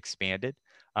can be expanded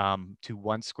to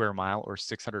 1 square mile or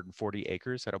 640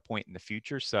 acres at a point in the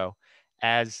future. So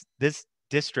as this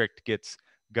district gets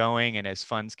going and as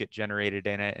funds get generated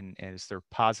in it, and as there's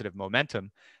positive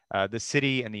momentum, the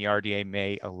city and the RDA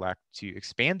may elect to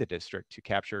expand the district to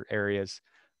capture areas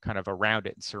kind of around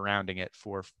it and surrounding it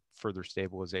for further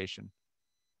stabilization.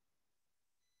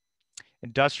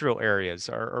 Industrial areas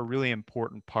are a really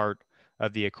important part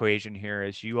of the equation here.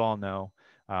 As you all know,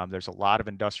 there's a lot of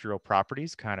industrial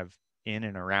properties kind of in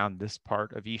and around this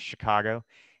part of East Chicago.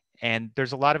 And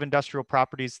there's a lot of industrial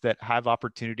properties that have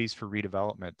opportunities for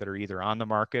redevelopment that are either on the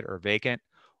market or vacant,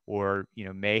 or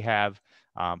may have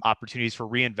opportunities for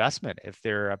reinvestment if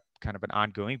they're a kind of an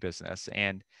ongoing business.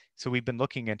 And so we've been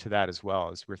looking into that as well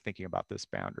as we're thinking about this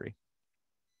boundary.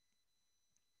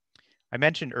 I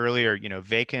mentioned earlier,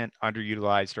 vacant,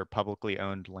 underutilized, or publicly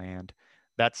owned land.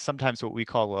 That's sometimes what we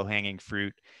call low-hanging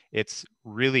fruit. It's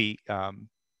really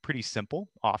pretty simple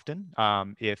often.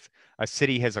 If a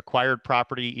city has acquired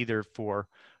property either for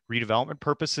redevelopment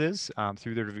purposes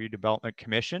through the redevelopment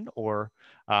commission, or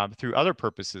through other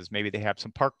purposes, maybe they have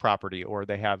some park property, or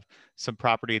they have some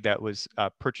property that was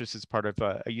purchased as part of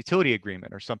a utility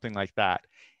agreement or something like that.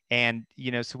 And,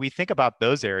 so we think about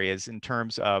those areas in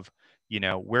terms of,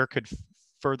 where could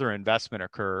further investment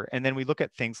occur? And then we look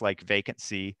at things like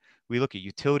vacancy, we look at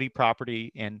utility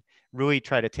property, and really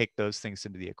try to take those things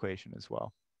into the equation as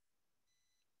well.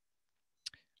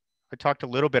 I talked a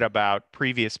little bit about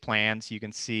previous plans. You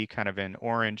can see kind of in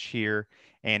orange here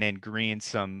and in green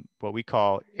some what we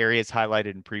call areas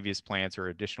highlighted in previous plans or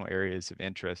additional areas of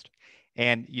interest.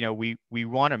 And we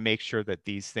want to make sure that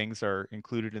these things are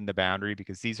included in the boundary,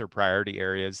 because these are priority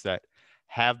areas that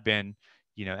have been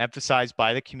emphasized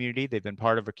by the community. They've been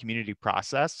part of a community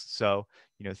process. So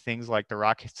things like the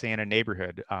Roxana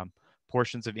neighborhood,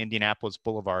 portions of Indianapolis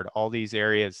Boulevard, all these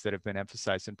areas that have been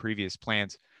emphasized in previous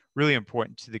plans, really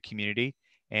important to the community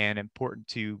and important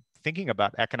to thinking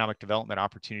about economic development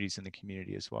opportunities in the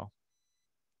community as well.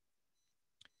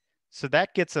 So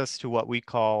that gets us to what we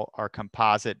call our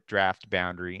composite draft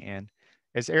boundary. And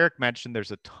as Eric mentioned,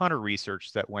 there's a ton of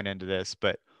research that went into this,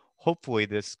 but hopefully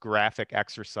this graphic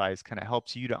exercise kind of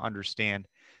helps you to understand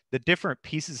the different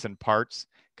pieces and parts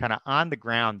kind of on the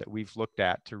ground that we've looked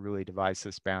at to really devise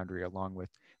this boundary, along with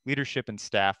leadership and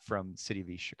staff from the City of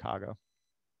East Chicago.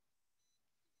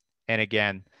 And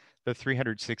again, the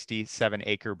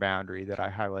 367-acre boundary that I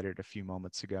highlighted a few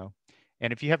moments ago.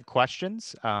 And if you have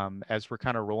questions, as we're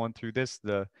kind of rolling through this,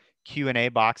 the Q&A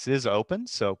box is open.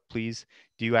 So please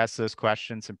do ask those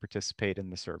questions and participate in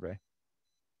the survey.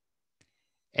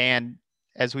 And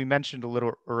as we mentioned a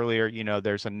little earlier,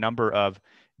 there's a number of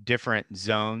different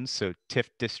zones. So TIF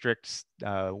districts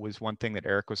was one thing that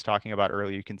Eric was talking about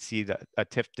earlier. You can see a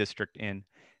TIF district in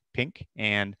pink,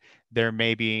 and there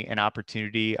may be an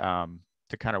opportunity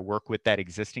to kind of work with that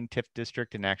existing TIF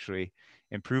district and actually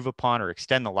improve upon or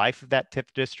extend the life of that TIF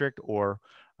district, or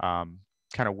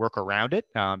kind of work around it.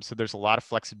 So there's a lot of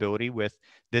flexibility with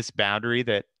this boundary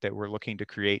that we're looking to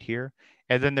create here.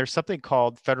 And then there's something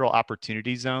called federal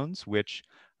opportunity zones, which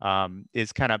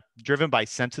is kind of driven by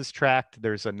census tract.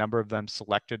 There's a number of them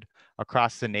selected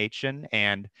across the nation,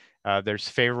 and there's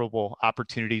favorable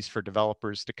opportunities for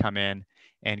developers to come in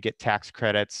and get tax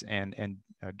credits and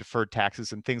deferred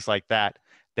taxes and things like that,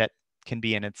 that can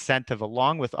be an incentive,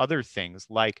 along with other things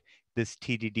like this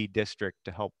TDD district,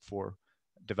 to help for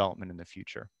development in the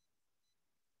future.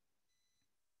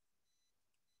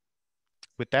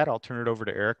 With that, I'll turn it over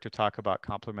to Eric to talk about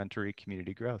complementary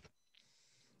community growth.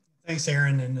 Thanks,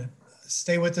 Aaron, and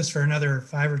stay with us for another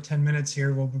 5 or 10 minutes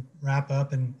here. We'll wrap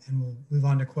up and we'll move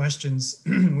on to questions.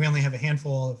 We only have a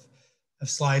handful of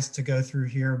slides to go through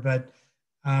here, but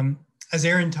as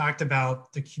Aaron talked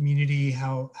about the community,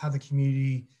 how the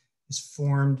community is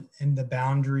formed and the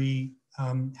boundary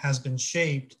has been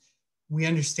shaped, we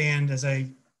understand, as I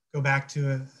go back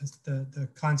to the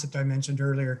concept I mentioned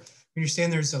earlier, we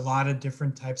understand there's a lot of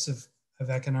different types of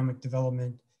economic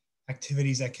development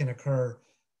activities that can occur.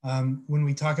 When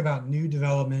we talk about new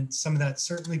development, some of that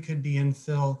certainly could be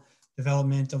infill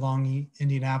development along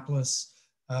Indianapolis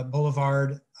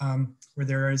Boulevard, where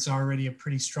there is already a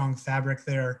pretty strong fabric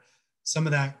there. Some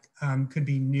of that could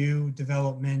be new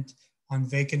development on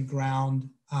vacant ground.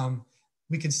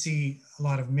 We could see a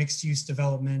lot of mixed use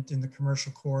development in the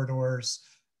commercial corridors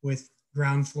with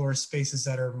ground floor spaces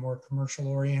that are more commercial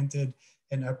oriented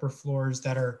and upper floors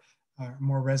that are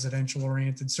more residential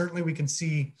oriented. Certainly we can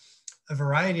see a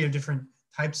variety of different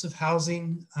types of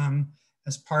housing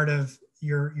as part of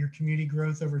your community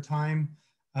growth over time.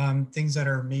 Things that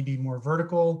are maybe more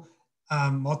vertical,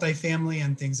 multifamily,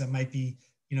 and things that might be,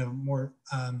 more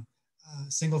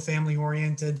single family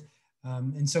oriented.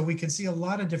 And so we can see a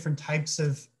lot of different types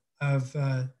of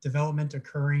development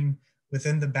occurring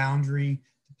within the boundary,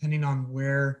 depending on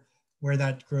where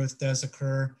that growth does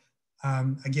occur.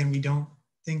 Again, we don't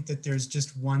think that there's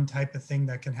just one type of thing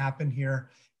that can happen here.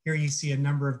 Here you see a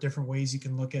number of different ways you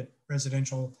can look at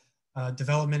residential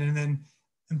development, and then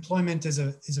employment is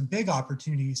a big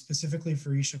opportunity specifically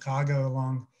for East Chicago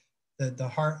along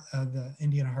the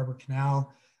Indiana Harbor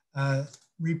Canal,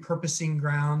 repurposing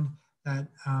ground that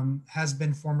has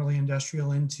been formerly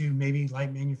industrial into maybe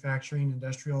light manufacturing,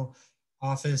 industrial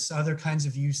office, other kinds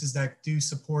of uses that do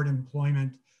support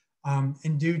employment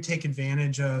and do take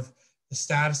advantage of the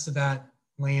status of that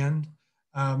land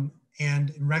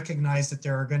and recognize that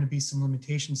there are going to be some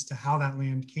limitations to how that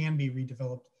land can be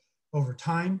redeveloped over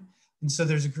time. And so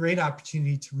there's a great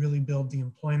opportunity to really build the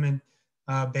employment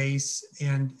base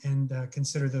and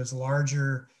consider those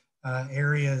larger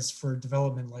areas for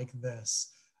development like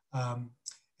this.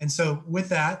 And so with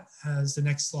that, as the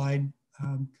next slide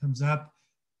comes up,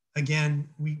 again,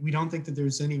 we don't think that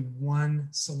there's any one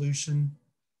solution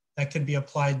that could be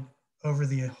applied over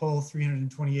the whole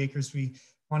 320 acres. We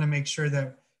want to make sure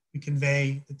that we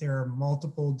convey that there are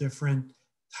multiple different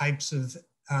types of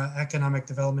economic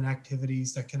development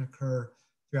activities that can occur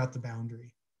throughout the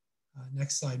boundary.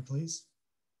 Next slide, please.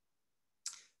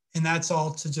 And that's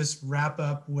all to just wrap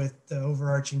up with the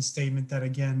overarching statement that,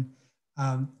 again,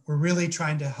 we're really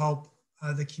trying to help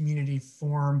the community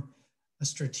form a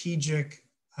strategic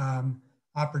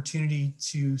opportunity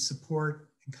to support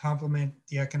and complement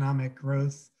the economic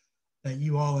growth that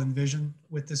you all envision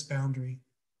with this boundary.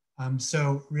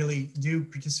 So really do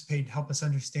participate, help us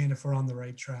understand if we're on the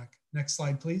right track. Next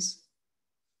slide, please.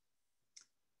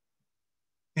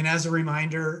 And as a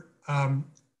reminder,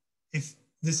 if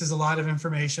this is a lot of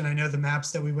information, I know the maps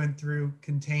that we went through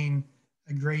contain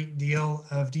a great deal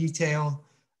of detail.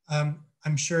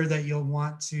 I'm sure that you'll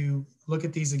want to look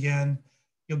at these again.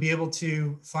 You'll be able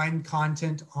to find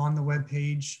content on the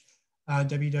webpage,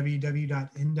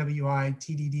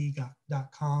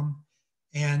 www.nwitdd.com,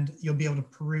 and you'll be able to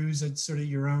peruse at sort of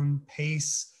your own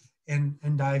pace and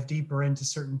dive deeper into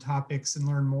certain topics and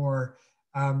learn more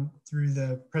through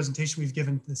the presentation we've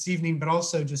given this evening, but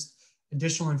also just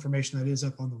additional information that is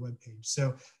up on the webpage.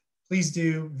 So please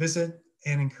do visit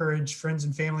and encourage friends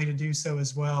and family to do so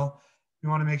as well. We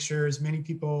want to make sure as many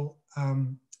people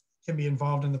can be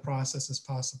involved in the process as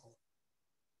possible.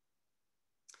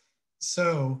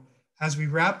 So as we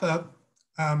wrap up,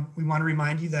 we want to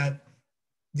remind you that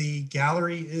the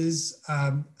gallery is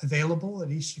available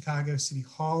at East Chicago City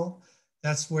Hall.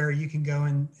 That's where you can go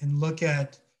and look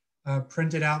at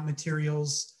printed out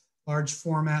materials, large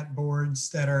format boards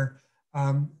that are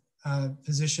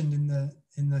positioned in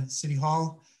the City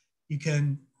Hall. You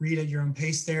can read at your own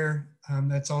pace there.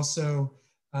 That's also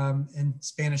in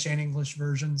Spanish and English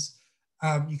versions.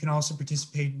 You can also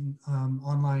participate in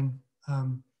online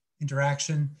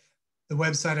interaction. The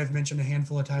website I've mentioned a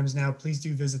handful of times now, please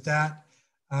do visit that.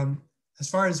 As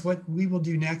far as what we will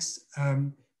do next,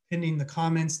 pending the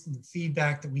comments and the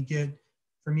feedback that we get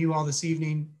from you all this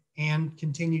evening and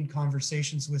continued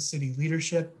conversations with city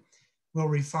leadership, we'll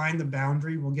refine the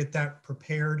boundary. We'll get that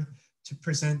prepared to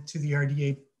present to the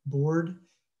RDA board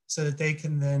so that they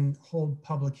can then hold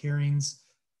public hearings.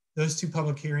 Those 2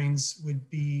 public hearings would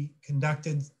be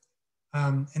conducted,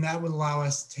 and that would allow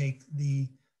us to take the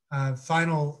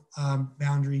final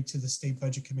boundary to the State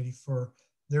Budget Committee for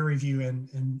their review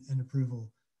and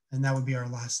approval. And that would be our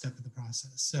last step of the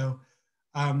process. So,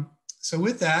 so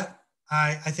with that,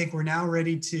 I think we're now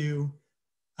ready to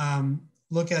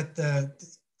look at the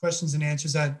questions and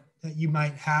answers that you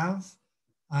might have.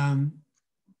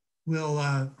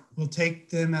 We'll take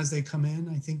them as they come in.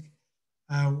 I think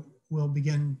we'll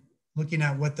begin looking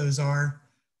at what those are.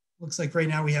 Looks like right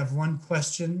now we have one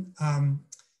question.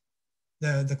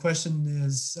 The question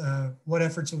is, what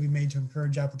efforts will be made to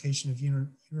encourage application of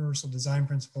universal design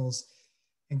principles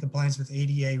in compliance with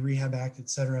ADA, Rehab Act, et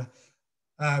cetera?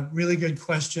 Really good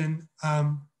question.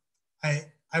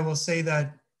 I will say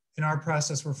that in our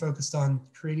process, we're focused on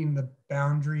creating the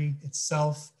boundary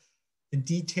itself, the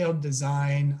detailed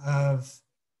design of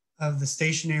the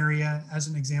station area, as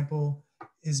an example,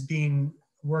 is being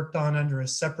worked on under a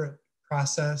separate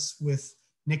process with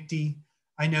NICD.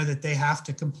 I know that they have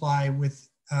to comply with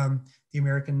the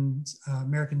American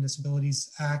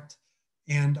Disabilities Act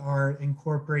and are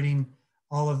incorporating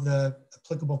all of the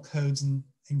applicable codes and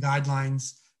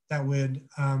guidelines that would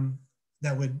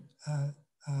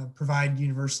provide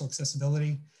universal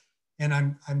accessibility. And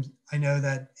I know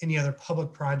that any other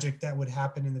public project that would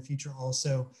happen in the future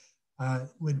also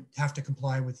would have to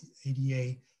comply with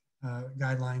ADA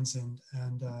guidelines and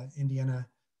Indiana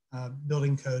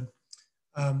building code.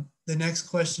 The next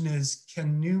question is,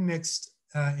 can new mixed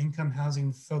income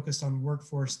housing focused on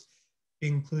workforce be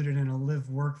included in a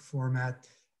live-work format?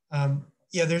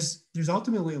 Yeah, there's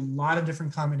ultimately a lot of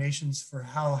different combinations for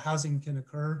how housing can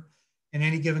occur in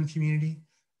any given community.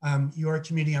 Your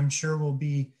community, I'm sure, will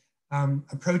be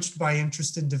approached by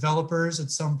interested developers at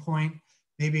some point.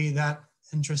 Maybe that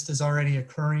interest is already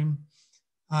occurring.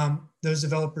 Those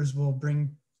developers will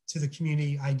bring to the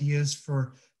community ideas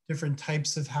for different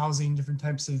types of housing, different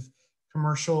types of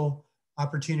commercial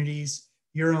opportunities.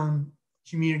 Your own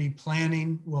community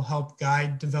planning will help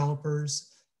guide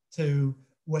developers to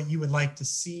what you would like to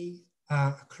see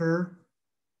occur.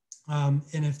 And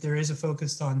if there is a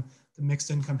focus on the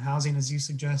mixed income housing, as you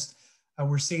suggest,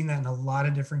 we're seeing that in a lot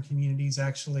of different communities.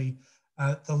 Actually,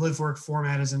 the live-work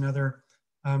format is another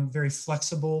very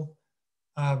flexible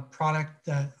product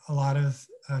that a lot of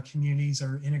communities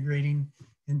are integrating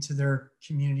into their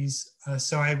communities.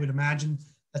 So I would imagine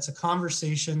that's a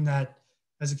conversation that,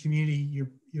 as a community,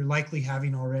 you're likely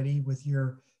having already with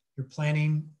your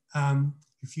planning,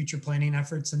 your future planning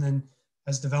efforts, and then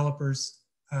as developers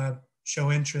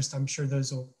show interest, I'm sure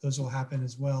those will happen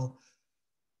as well.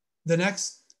 The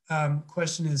next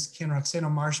question is, can Roxana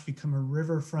Marsh become a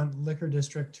riverfront liquor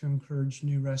district to encourage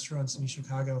new restaurants in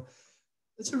Chicago?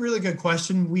 That's a really good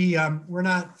question. We're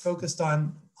not focused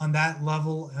on that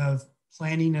level of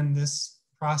planning in this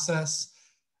process.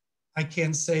 I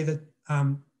can say that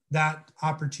that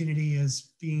opportunity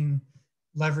is being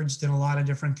leveraged in a lot of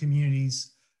different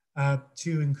communities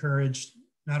to encourage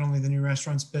not only the new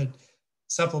restaurants, but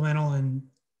supplemental and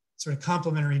sort of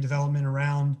complementary development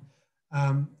around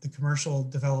the commercial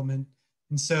development.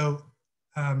 And so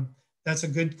that's a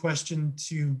good question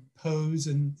to pose,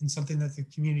 and something that the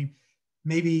community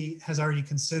maybe has already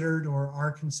considered or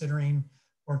are considering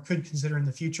or could consider in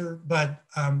the future. But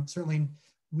certainly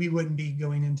we wouldn't be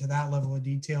going into that level of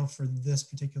detail for this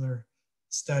particular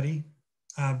study,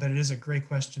 but it is a great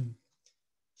question.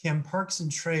 Can parks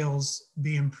and trails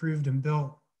be improved and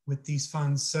built with these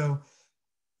funds? So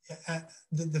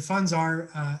the funds are,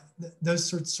 those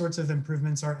sorts of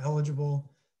improvements are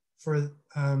eligible for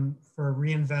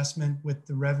reinvestment with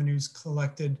the revenues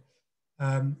collected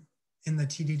in the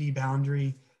TDD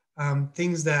boundary.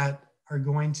 Things that are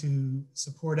going to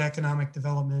support economic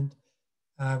development,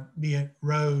 be it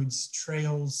roads,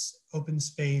 trails, open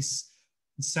space,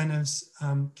 incentives,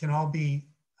 can all be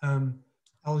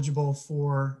eligible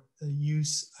for the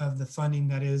use of the funding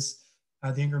that is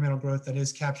the incremental growth that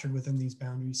is captured within these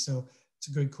boundaries. So it's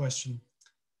a good question.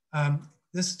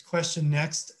 This question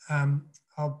next,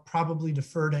 I'll probably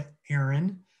defer to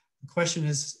Aaron. The question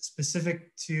is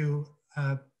specific to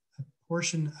a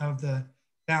portion of the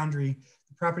boundary.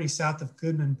 The property south of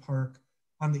Goodman Park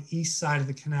on the east side of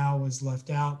the canal was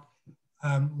left out.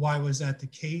 Why was that the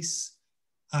case?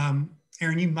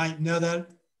 Aaron, you might know that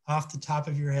off the top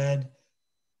of your head,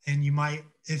 and you might,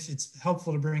 if it's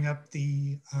helpful to bring up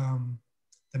the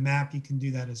map, you can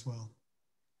do that as well.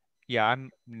 Yeah,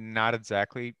 I'm not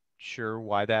exactly sure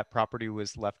why that property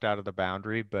was left out of the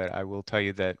boundary, but I will tell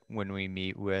you that when we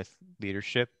meet with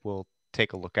leadership, we'll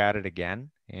take a look at it again,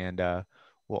 and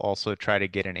we'll also try to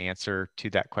get an answer to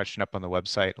that question up on the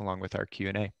website along with our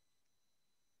Q&A.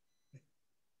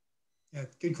 Yeah,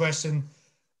 good question.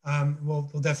 We'll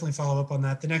definitely follow up on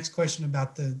that. The next question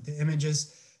about the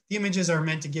images. The images are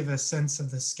meant to give a sense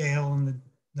of the scale and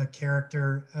the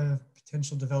character of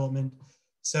potential development.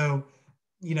 So,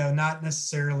 not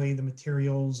necessarily the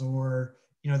materials or,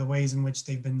 the ways in which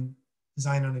they've been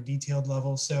designed on a detailed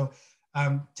level. So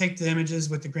take the images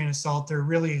with a grain of salt. They're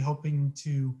really hoping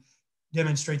to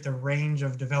demonstrate the range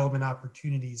of development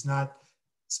opportunities, not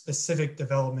specific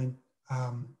development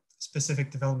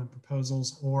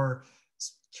proposals or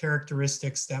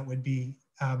characteristics that would be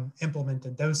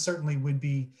implemented. Those certainly would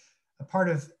be a part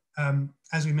of,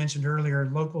 as we mentioned earlier,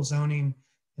 local zoning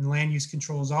and land use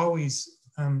control is always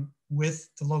with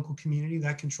the local community.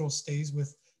 That control stays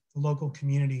with the local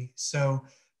community. So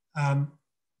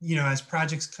you know, as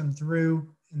projects come through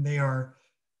and they are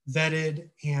vetted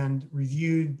and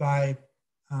reviewed by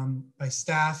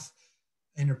staff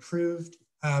and approved,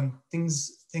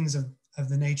 things of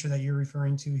the nature that you're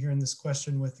referring to here in this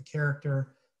question with the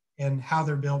character and how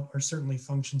they're built are certainly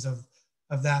functions of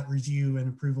that review and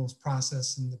approvals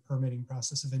process and the permitting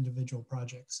process of individual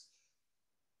projects.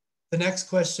 The next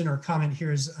question or comment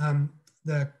here is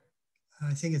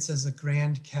I think it says the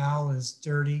Grand Cal is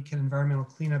dirty. Can environmental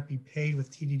cleanup be paid with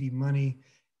TDD money?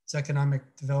 It's economic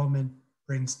development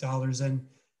brings dollars in.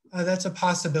 That's a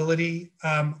possibility.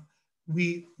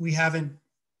 We haven't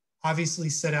obviously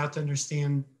set out to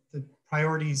understand the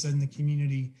priorities in the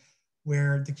community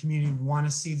where the community want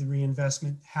to see the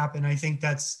reinvestment happen. I think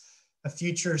that's a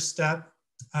future step.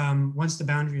 Once the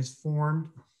boundary is formed,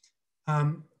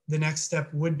 the next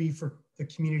step would be for the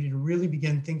community to really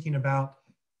begin thinking about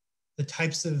the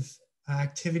types of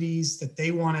activities that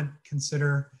they want to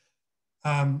consider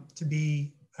to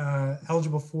be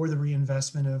eligible for the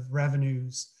reinvestment of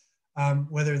revenues,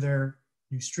 whether they're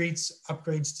new streets,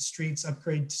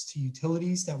 upgrades to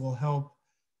utilities that will help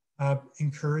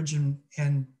encourage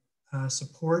and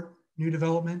support new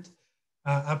development,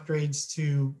 upgrades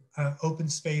to open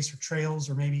space or trails,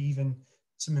 or maybe even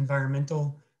some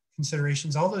environmental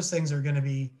considerations. All those things are going to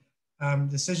be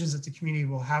decisions that the community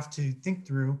will have to think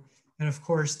through. And of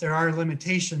course, there are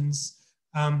limitations.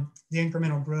 The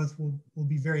incremental growth will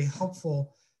be very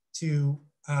helpful to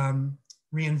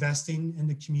reinvesting in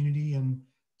the community and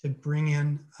to bring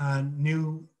in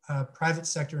new private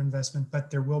sector investment, but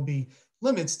there will be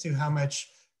limits to how much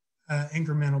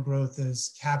incremental growth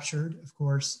is captured, of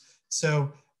course.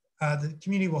 So the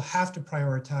community will have to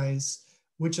prioritize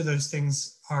which of those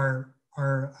things are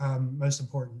most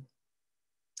important.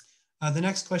 The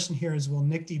next question here is, will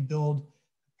NICD build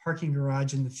a parking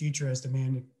garage in the future as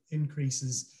demand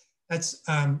increases? That's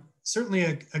certainly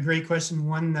a great question,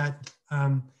 one that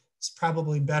is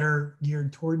probably better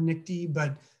geared toward NICD,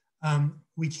 but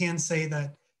we can say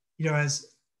that, you know, as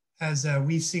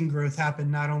we've seen growth happen,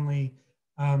 not only,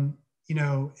 you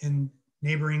know, in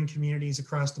neighboring communities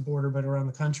across the border, but around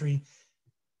the country,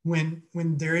 when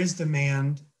there is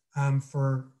demand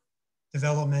for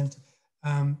development,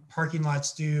 parking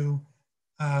lots do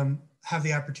have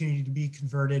the opportunity to be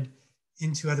converted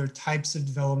into other types of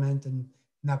development, and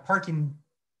that parking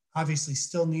obviously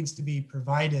still needs to be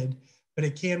provided, but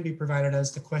it can be provided,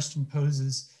 as the question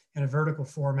poses, in a vertical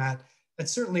format.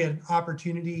 That's certainly an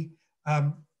opportunity.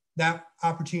 That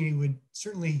opportunity would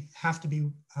certainly have to be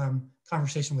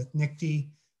conversation with NICD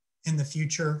in the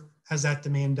future as that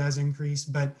demand does increase.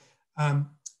 But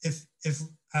if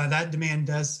that demand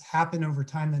does happen over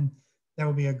time, then that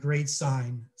will be a great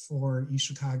sign for East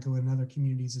Chicago and other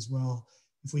communities as well.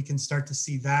 If we can start to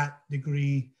see that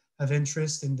degree of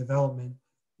interest and development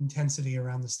intensity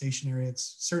around the station area,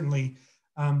 it's certainly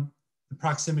the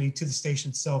proximity to the station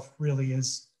itself really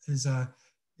is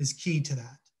key to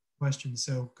that question.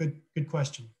 So good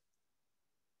question.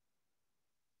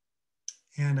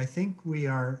 And I think we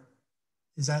are,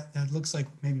 that looks like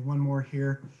maybe one more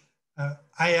here.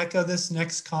 I echo this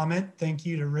next comment. Thank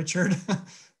you to Richard,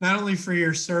 not only for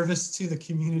your service to the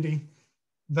community,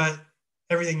 but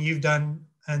everything you've done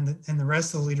and the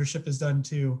rest of the leadership has done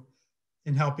too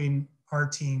in helping our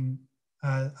team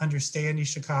understand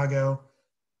East Chicago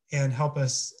and help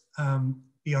us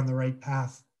be on the right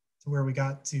path to where we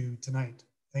got to tonight.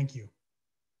 Thank you.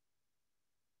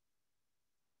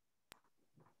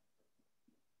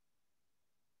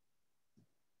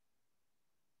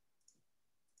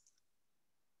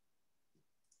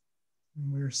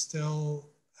 We're still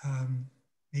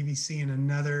maybe seeing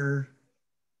another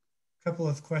couple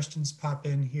of questions pop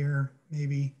in here,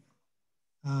 maybe.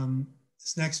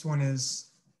 This next one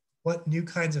is, what new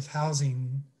kinds of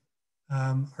housing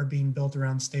are being built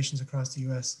around stations across the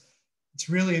US? It's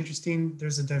really interesting.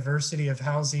 There's a diversity of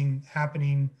housing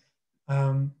happening,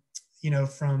 you know,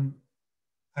 from,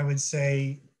 I would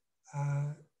say,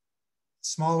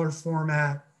 smaller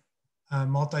format,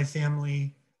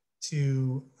 multifamily,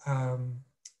 to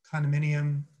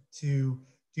condominium, to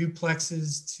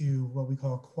duplexes, to what we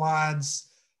call quads,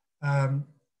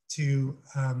 to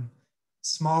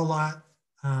small lot,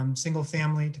 single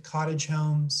family, to cottage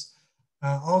homes.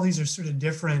 All these are sort of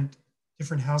different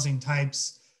housing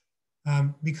types,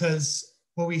 because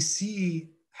what we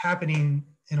see happening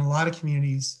in a lot of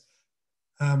communities,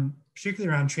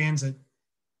 particularly around transit,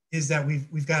 is that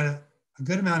we've got a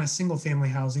good amount of single family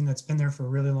housing that's been there for a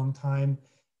really long time.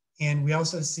 And we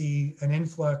also see an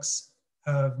influx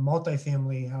of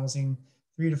multifamily housing,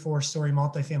 3 to 4 story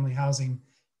multifamily housing.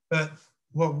 But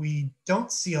what we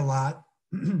don't see a lot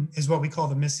is what we call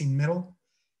the missing middle.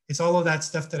 it's all of that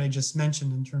stuff that I just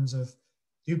mentioned in terms of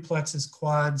duplexes,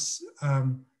 quads,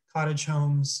 cottage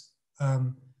homes,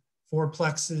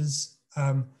 fourplexes,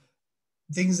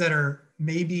 things that are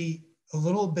maybe a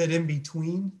little bit in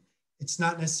between. It's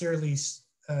not necessarily,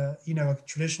 you know, a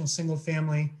traditional single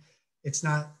family. It's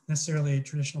not necessarily a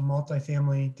traditional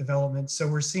multifamily development. So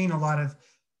we're seeing a lot of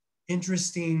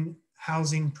interesting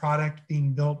housing product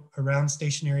being built around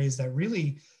station areas that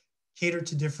really cater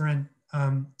to different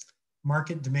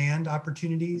market demand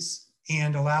opportunities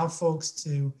and allow folks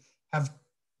to have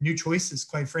new choices,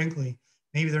 quite frankly.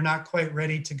 Maybe they're not quite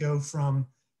ready to go from,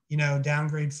 you know,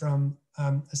 downgrade from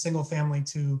a single family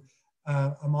to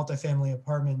a multifamily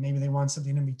apartment. Maybe they want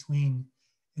something in between.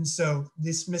 And so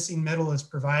this missing middle is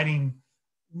providing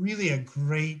really a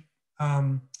great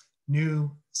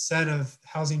new set of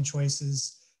housing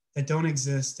choices that don't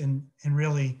exist and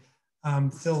really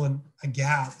fill in a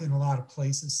gap in a lot of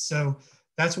places. So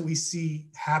that's what we see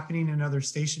happening in other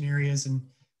station areas.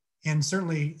 And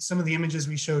certainly some of the images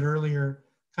we showed earlier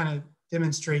kind of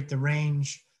demonstrate the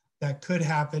range that could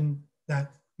happen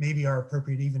that maybe are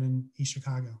appropriate even in East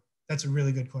Chicago. That's a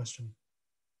really good question.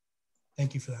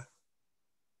 Thank you for that.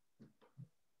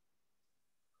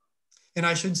 And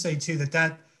I should say too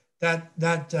that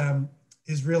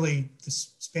is really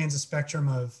spans a spectrum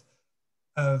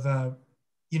of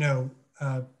you know,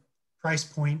 price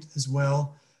point as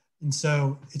well. And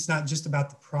so it's not just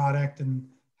about the product and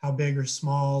how big or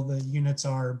small the units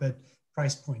are, but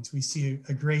price points. We see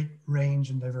a great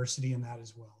range and diversity in that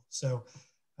as well. So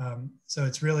so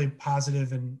it's really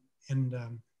positive and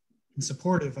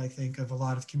supportive, I think, of a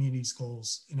lot of communities'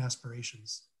 goals and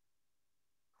aspirations.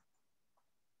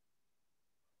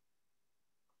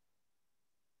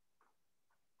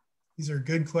 These are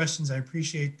good questions. I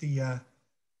appreciate the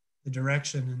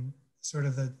direction and sort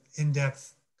of the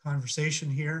in-depth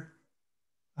conversation here.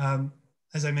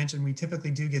 As I mentioned, we typically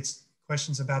do get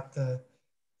questions about the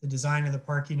design of the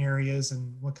parking areas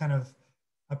and what kind of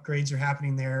upgrades are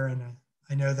happening there. And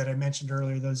I know that I mentioned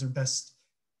earlier, those are best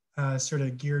sort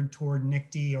of geared toward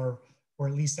NICD or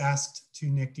at least asked to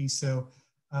NICD. So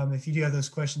if you do have those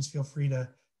questions, feel free to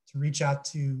reach out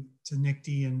to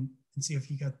NICD and see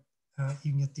if you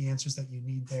can get the answers that you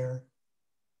need there.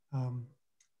 And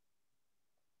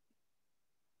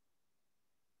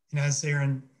as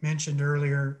Aaron mentioned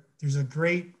earlier, there's a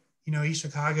great, you know, East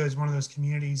Chicago is one of those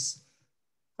communities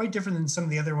quite different than some of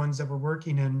the other ones that we're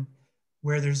working in,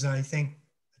 where there's, I think,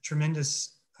 a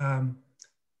tremendous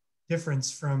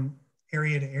difference from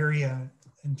area to area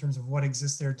in terms of what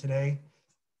exists there today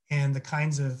and the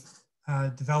kinds of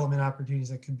development opportunities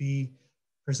that could be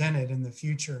presented in the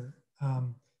future.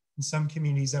 In some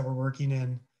communities that we're working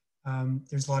in,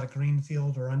 there's a lot of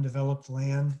greenfield or undeveloped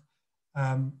land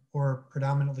or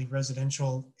predominantly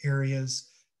residential areas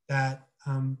that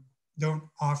don't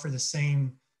offer the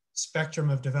same spectrum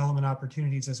of development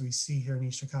opportunities as we see here in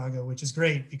East Chicago, which is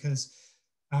great because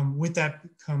with that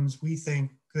comes, we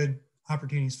think, good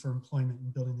opportunities for employment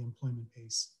and building the employment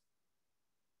base.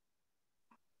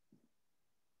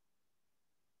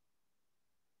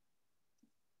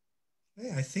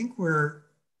 Okay, I think we're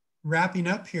wrapping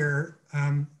up here.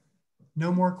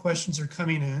 No more questions are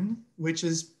coming in, which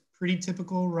is pretty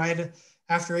typical. Right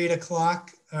after 8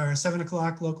 o'clock or 7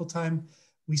 o'clock local time,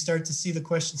 we start to see the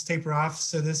questions taper off.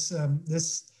 So this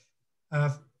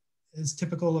is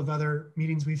typical of other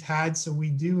meetings we've had. So we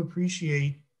do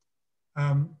appreciate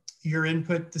your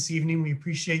input this evening. We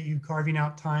appreciate you carving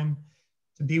out time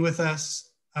to be with us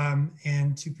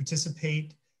and to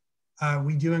participate.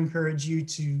 We do encourage you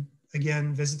to,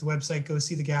 again, visit the website, go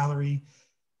see the gallery,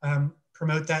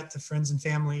 promote that to friends and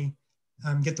family,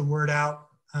 get the word out,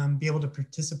 be able to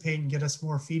participate and get us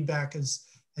more feedback as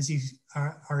you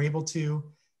are able to.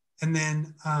 And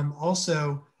then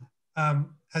also,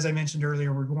 as I mentioned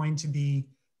earlier, we're going to be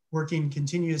working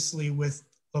continuously with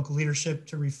local leadership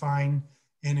to refine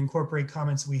and incorporate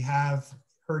comments we have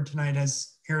heard tonight.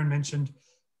 As Aaron mentioned,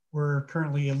 we're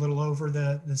currently a little over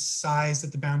the size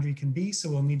that the boundary can be, so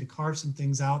we'll need to carve some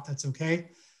things out. That's okay.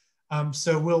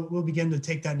 So we'll begin to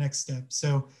take that next step.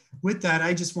 So with that,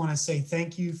 I just want to say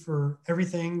thank you for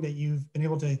everything that you've been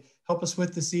able to help us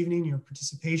with this evening, your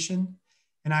participation,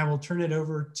 and I will turn it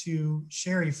over to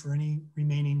Sherry for any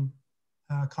remaining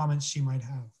comments she might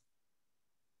have.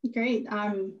 Great.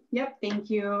 Yep. Thank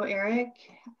you, Eric.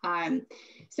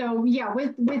 So yeah,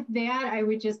 with that, I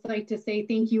would just like to say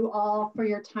thank you all for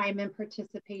your time and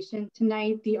participation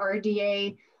tonight. The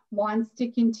RDA wants to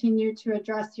continue to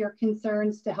address your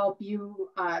concerns to help you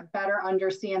better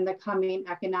understand the coming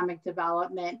economic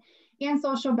development and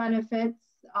social benefits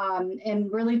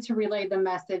and really to relay the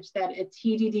message that a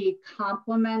TDD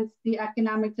complements the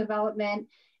economic development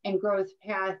and growth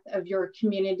path of your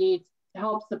community to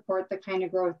help support the kind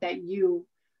of growth that you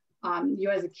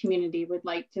as a community would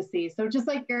like to see. So just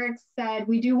like Eric said,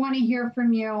 we do want to hear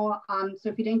from you. So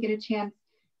if you didn't get a chance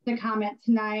to comment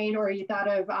tonight, or you thought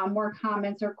of more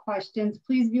comments or questions,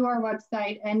 please view our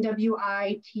website, nwitdd.com.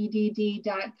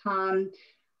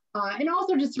 And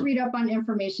also just read up on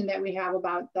information that we have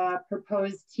about the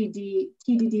proposed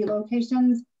TDD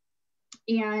locations.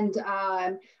 And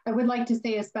I would like to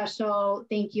say a special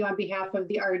thank you on behalf of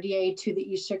the RDA to the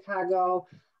East Chicago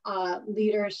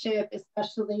leadership,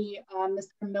 especially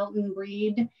Mr. Milton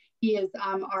Reed. He is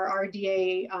our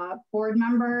RDA board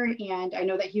member, and I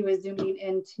know that he was Zooming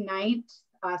in tonight.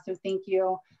 So thank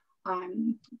you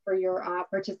for your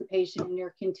participation and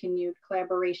your continued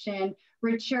collaboration.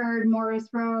 Richard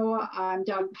Morrisroe,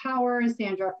 Doug Powers,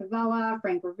 Sandra Favela,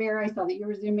 Frank Rivera, I saw that you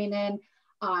were Zooming in.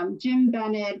 Jim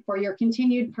Bennett, for your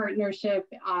continued partnership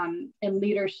and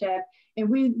leadership. And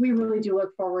we really do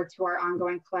look forward to our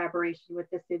ongoing collaboration with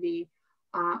the city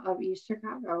of East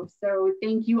Chicago. So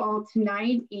thank you all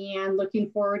tonight, and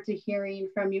looking forward to hearing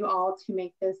from you all to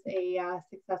make this a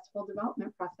successful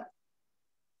development process.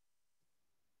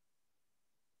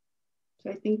 So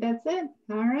I think that's it.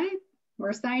 All right,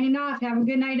 we're signing off. Have a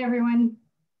good night, everyone.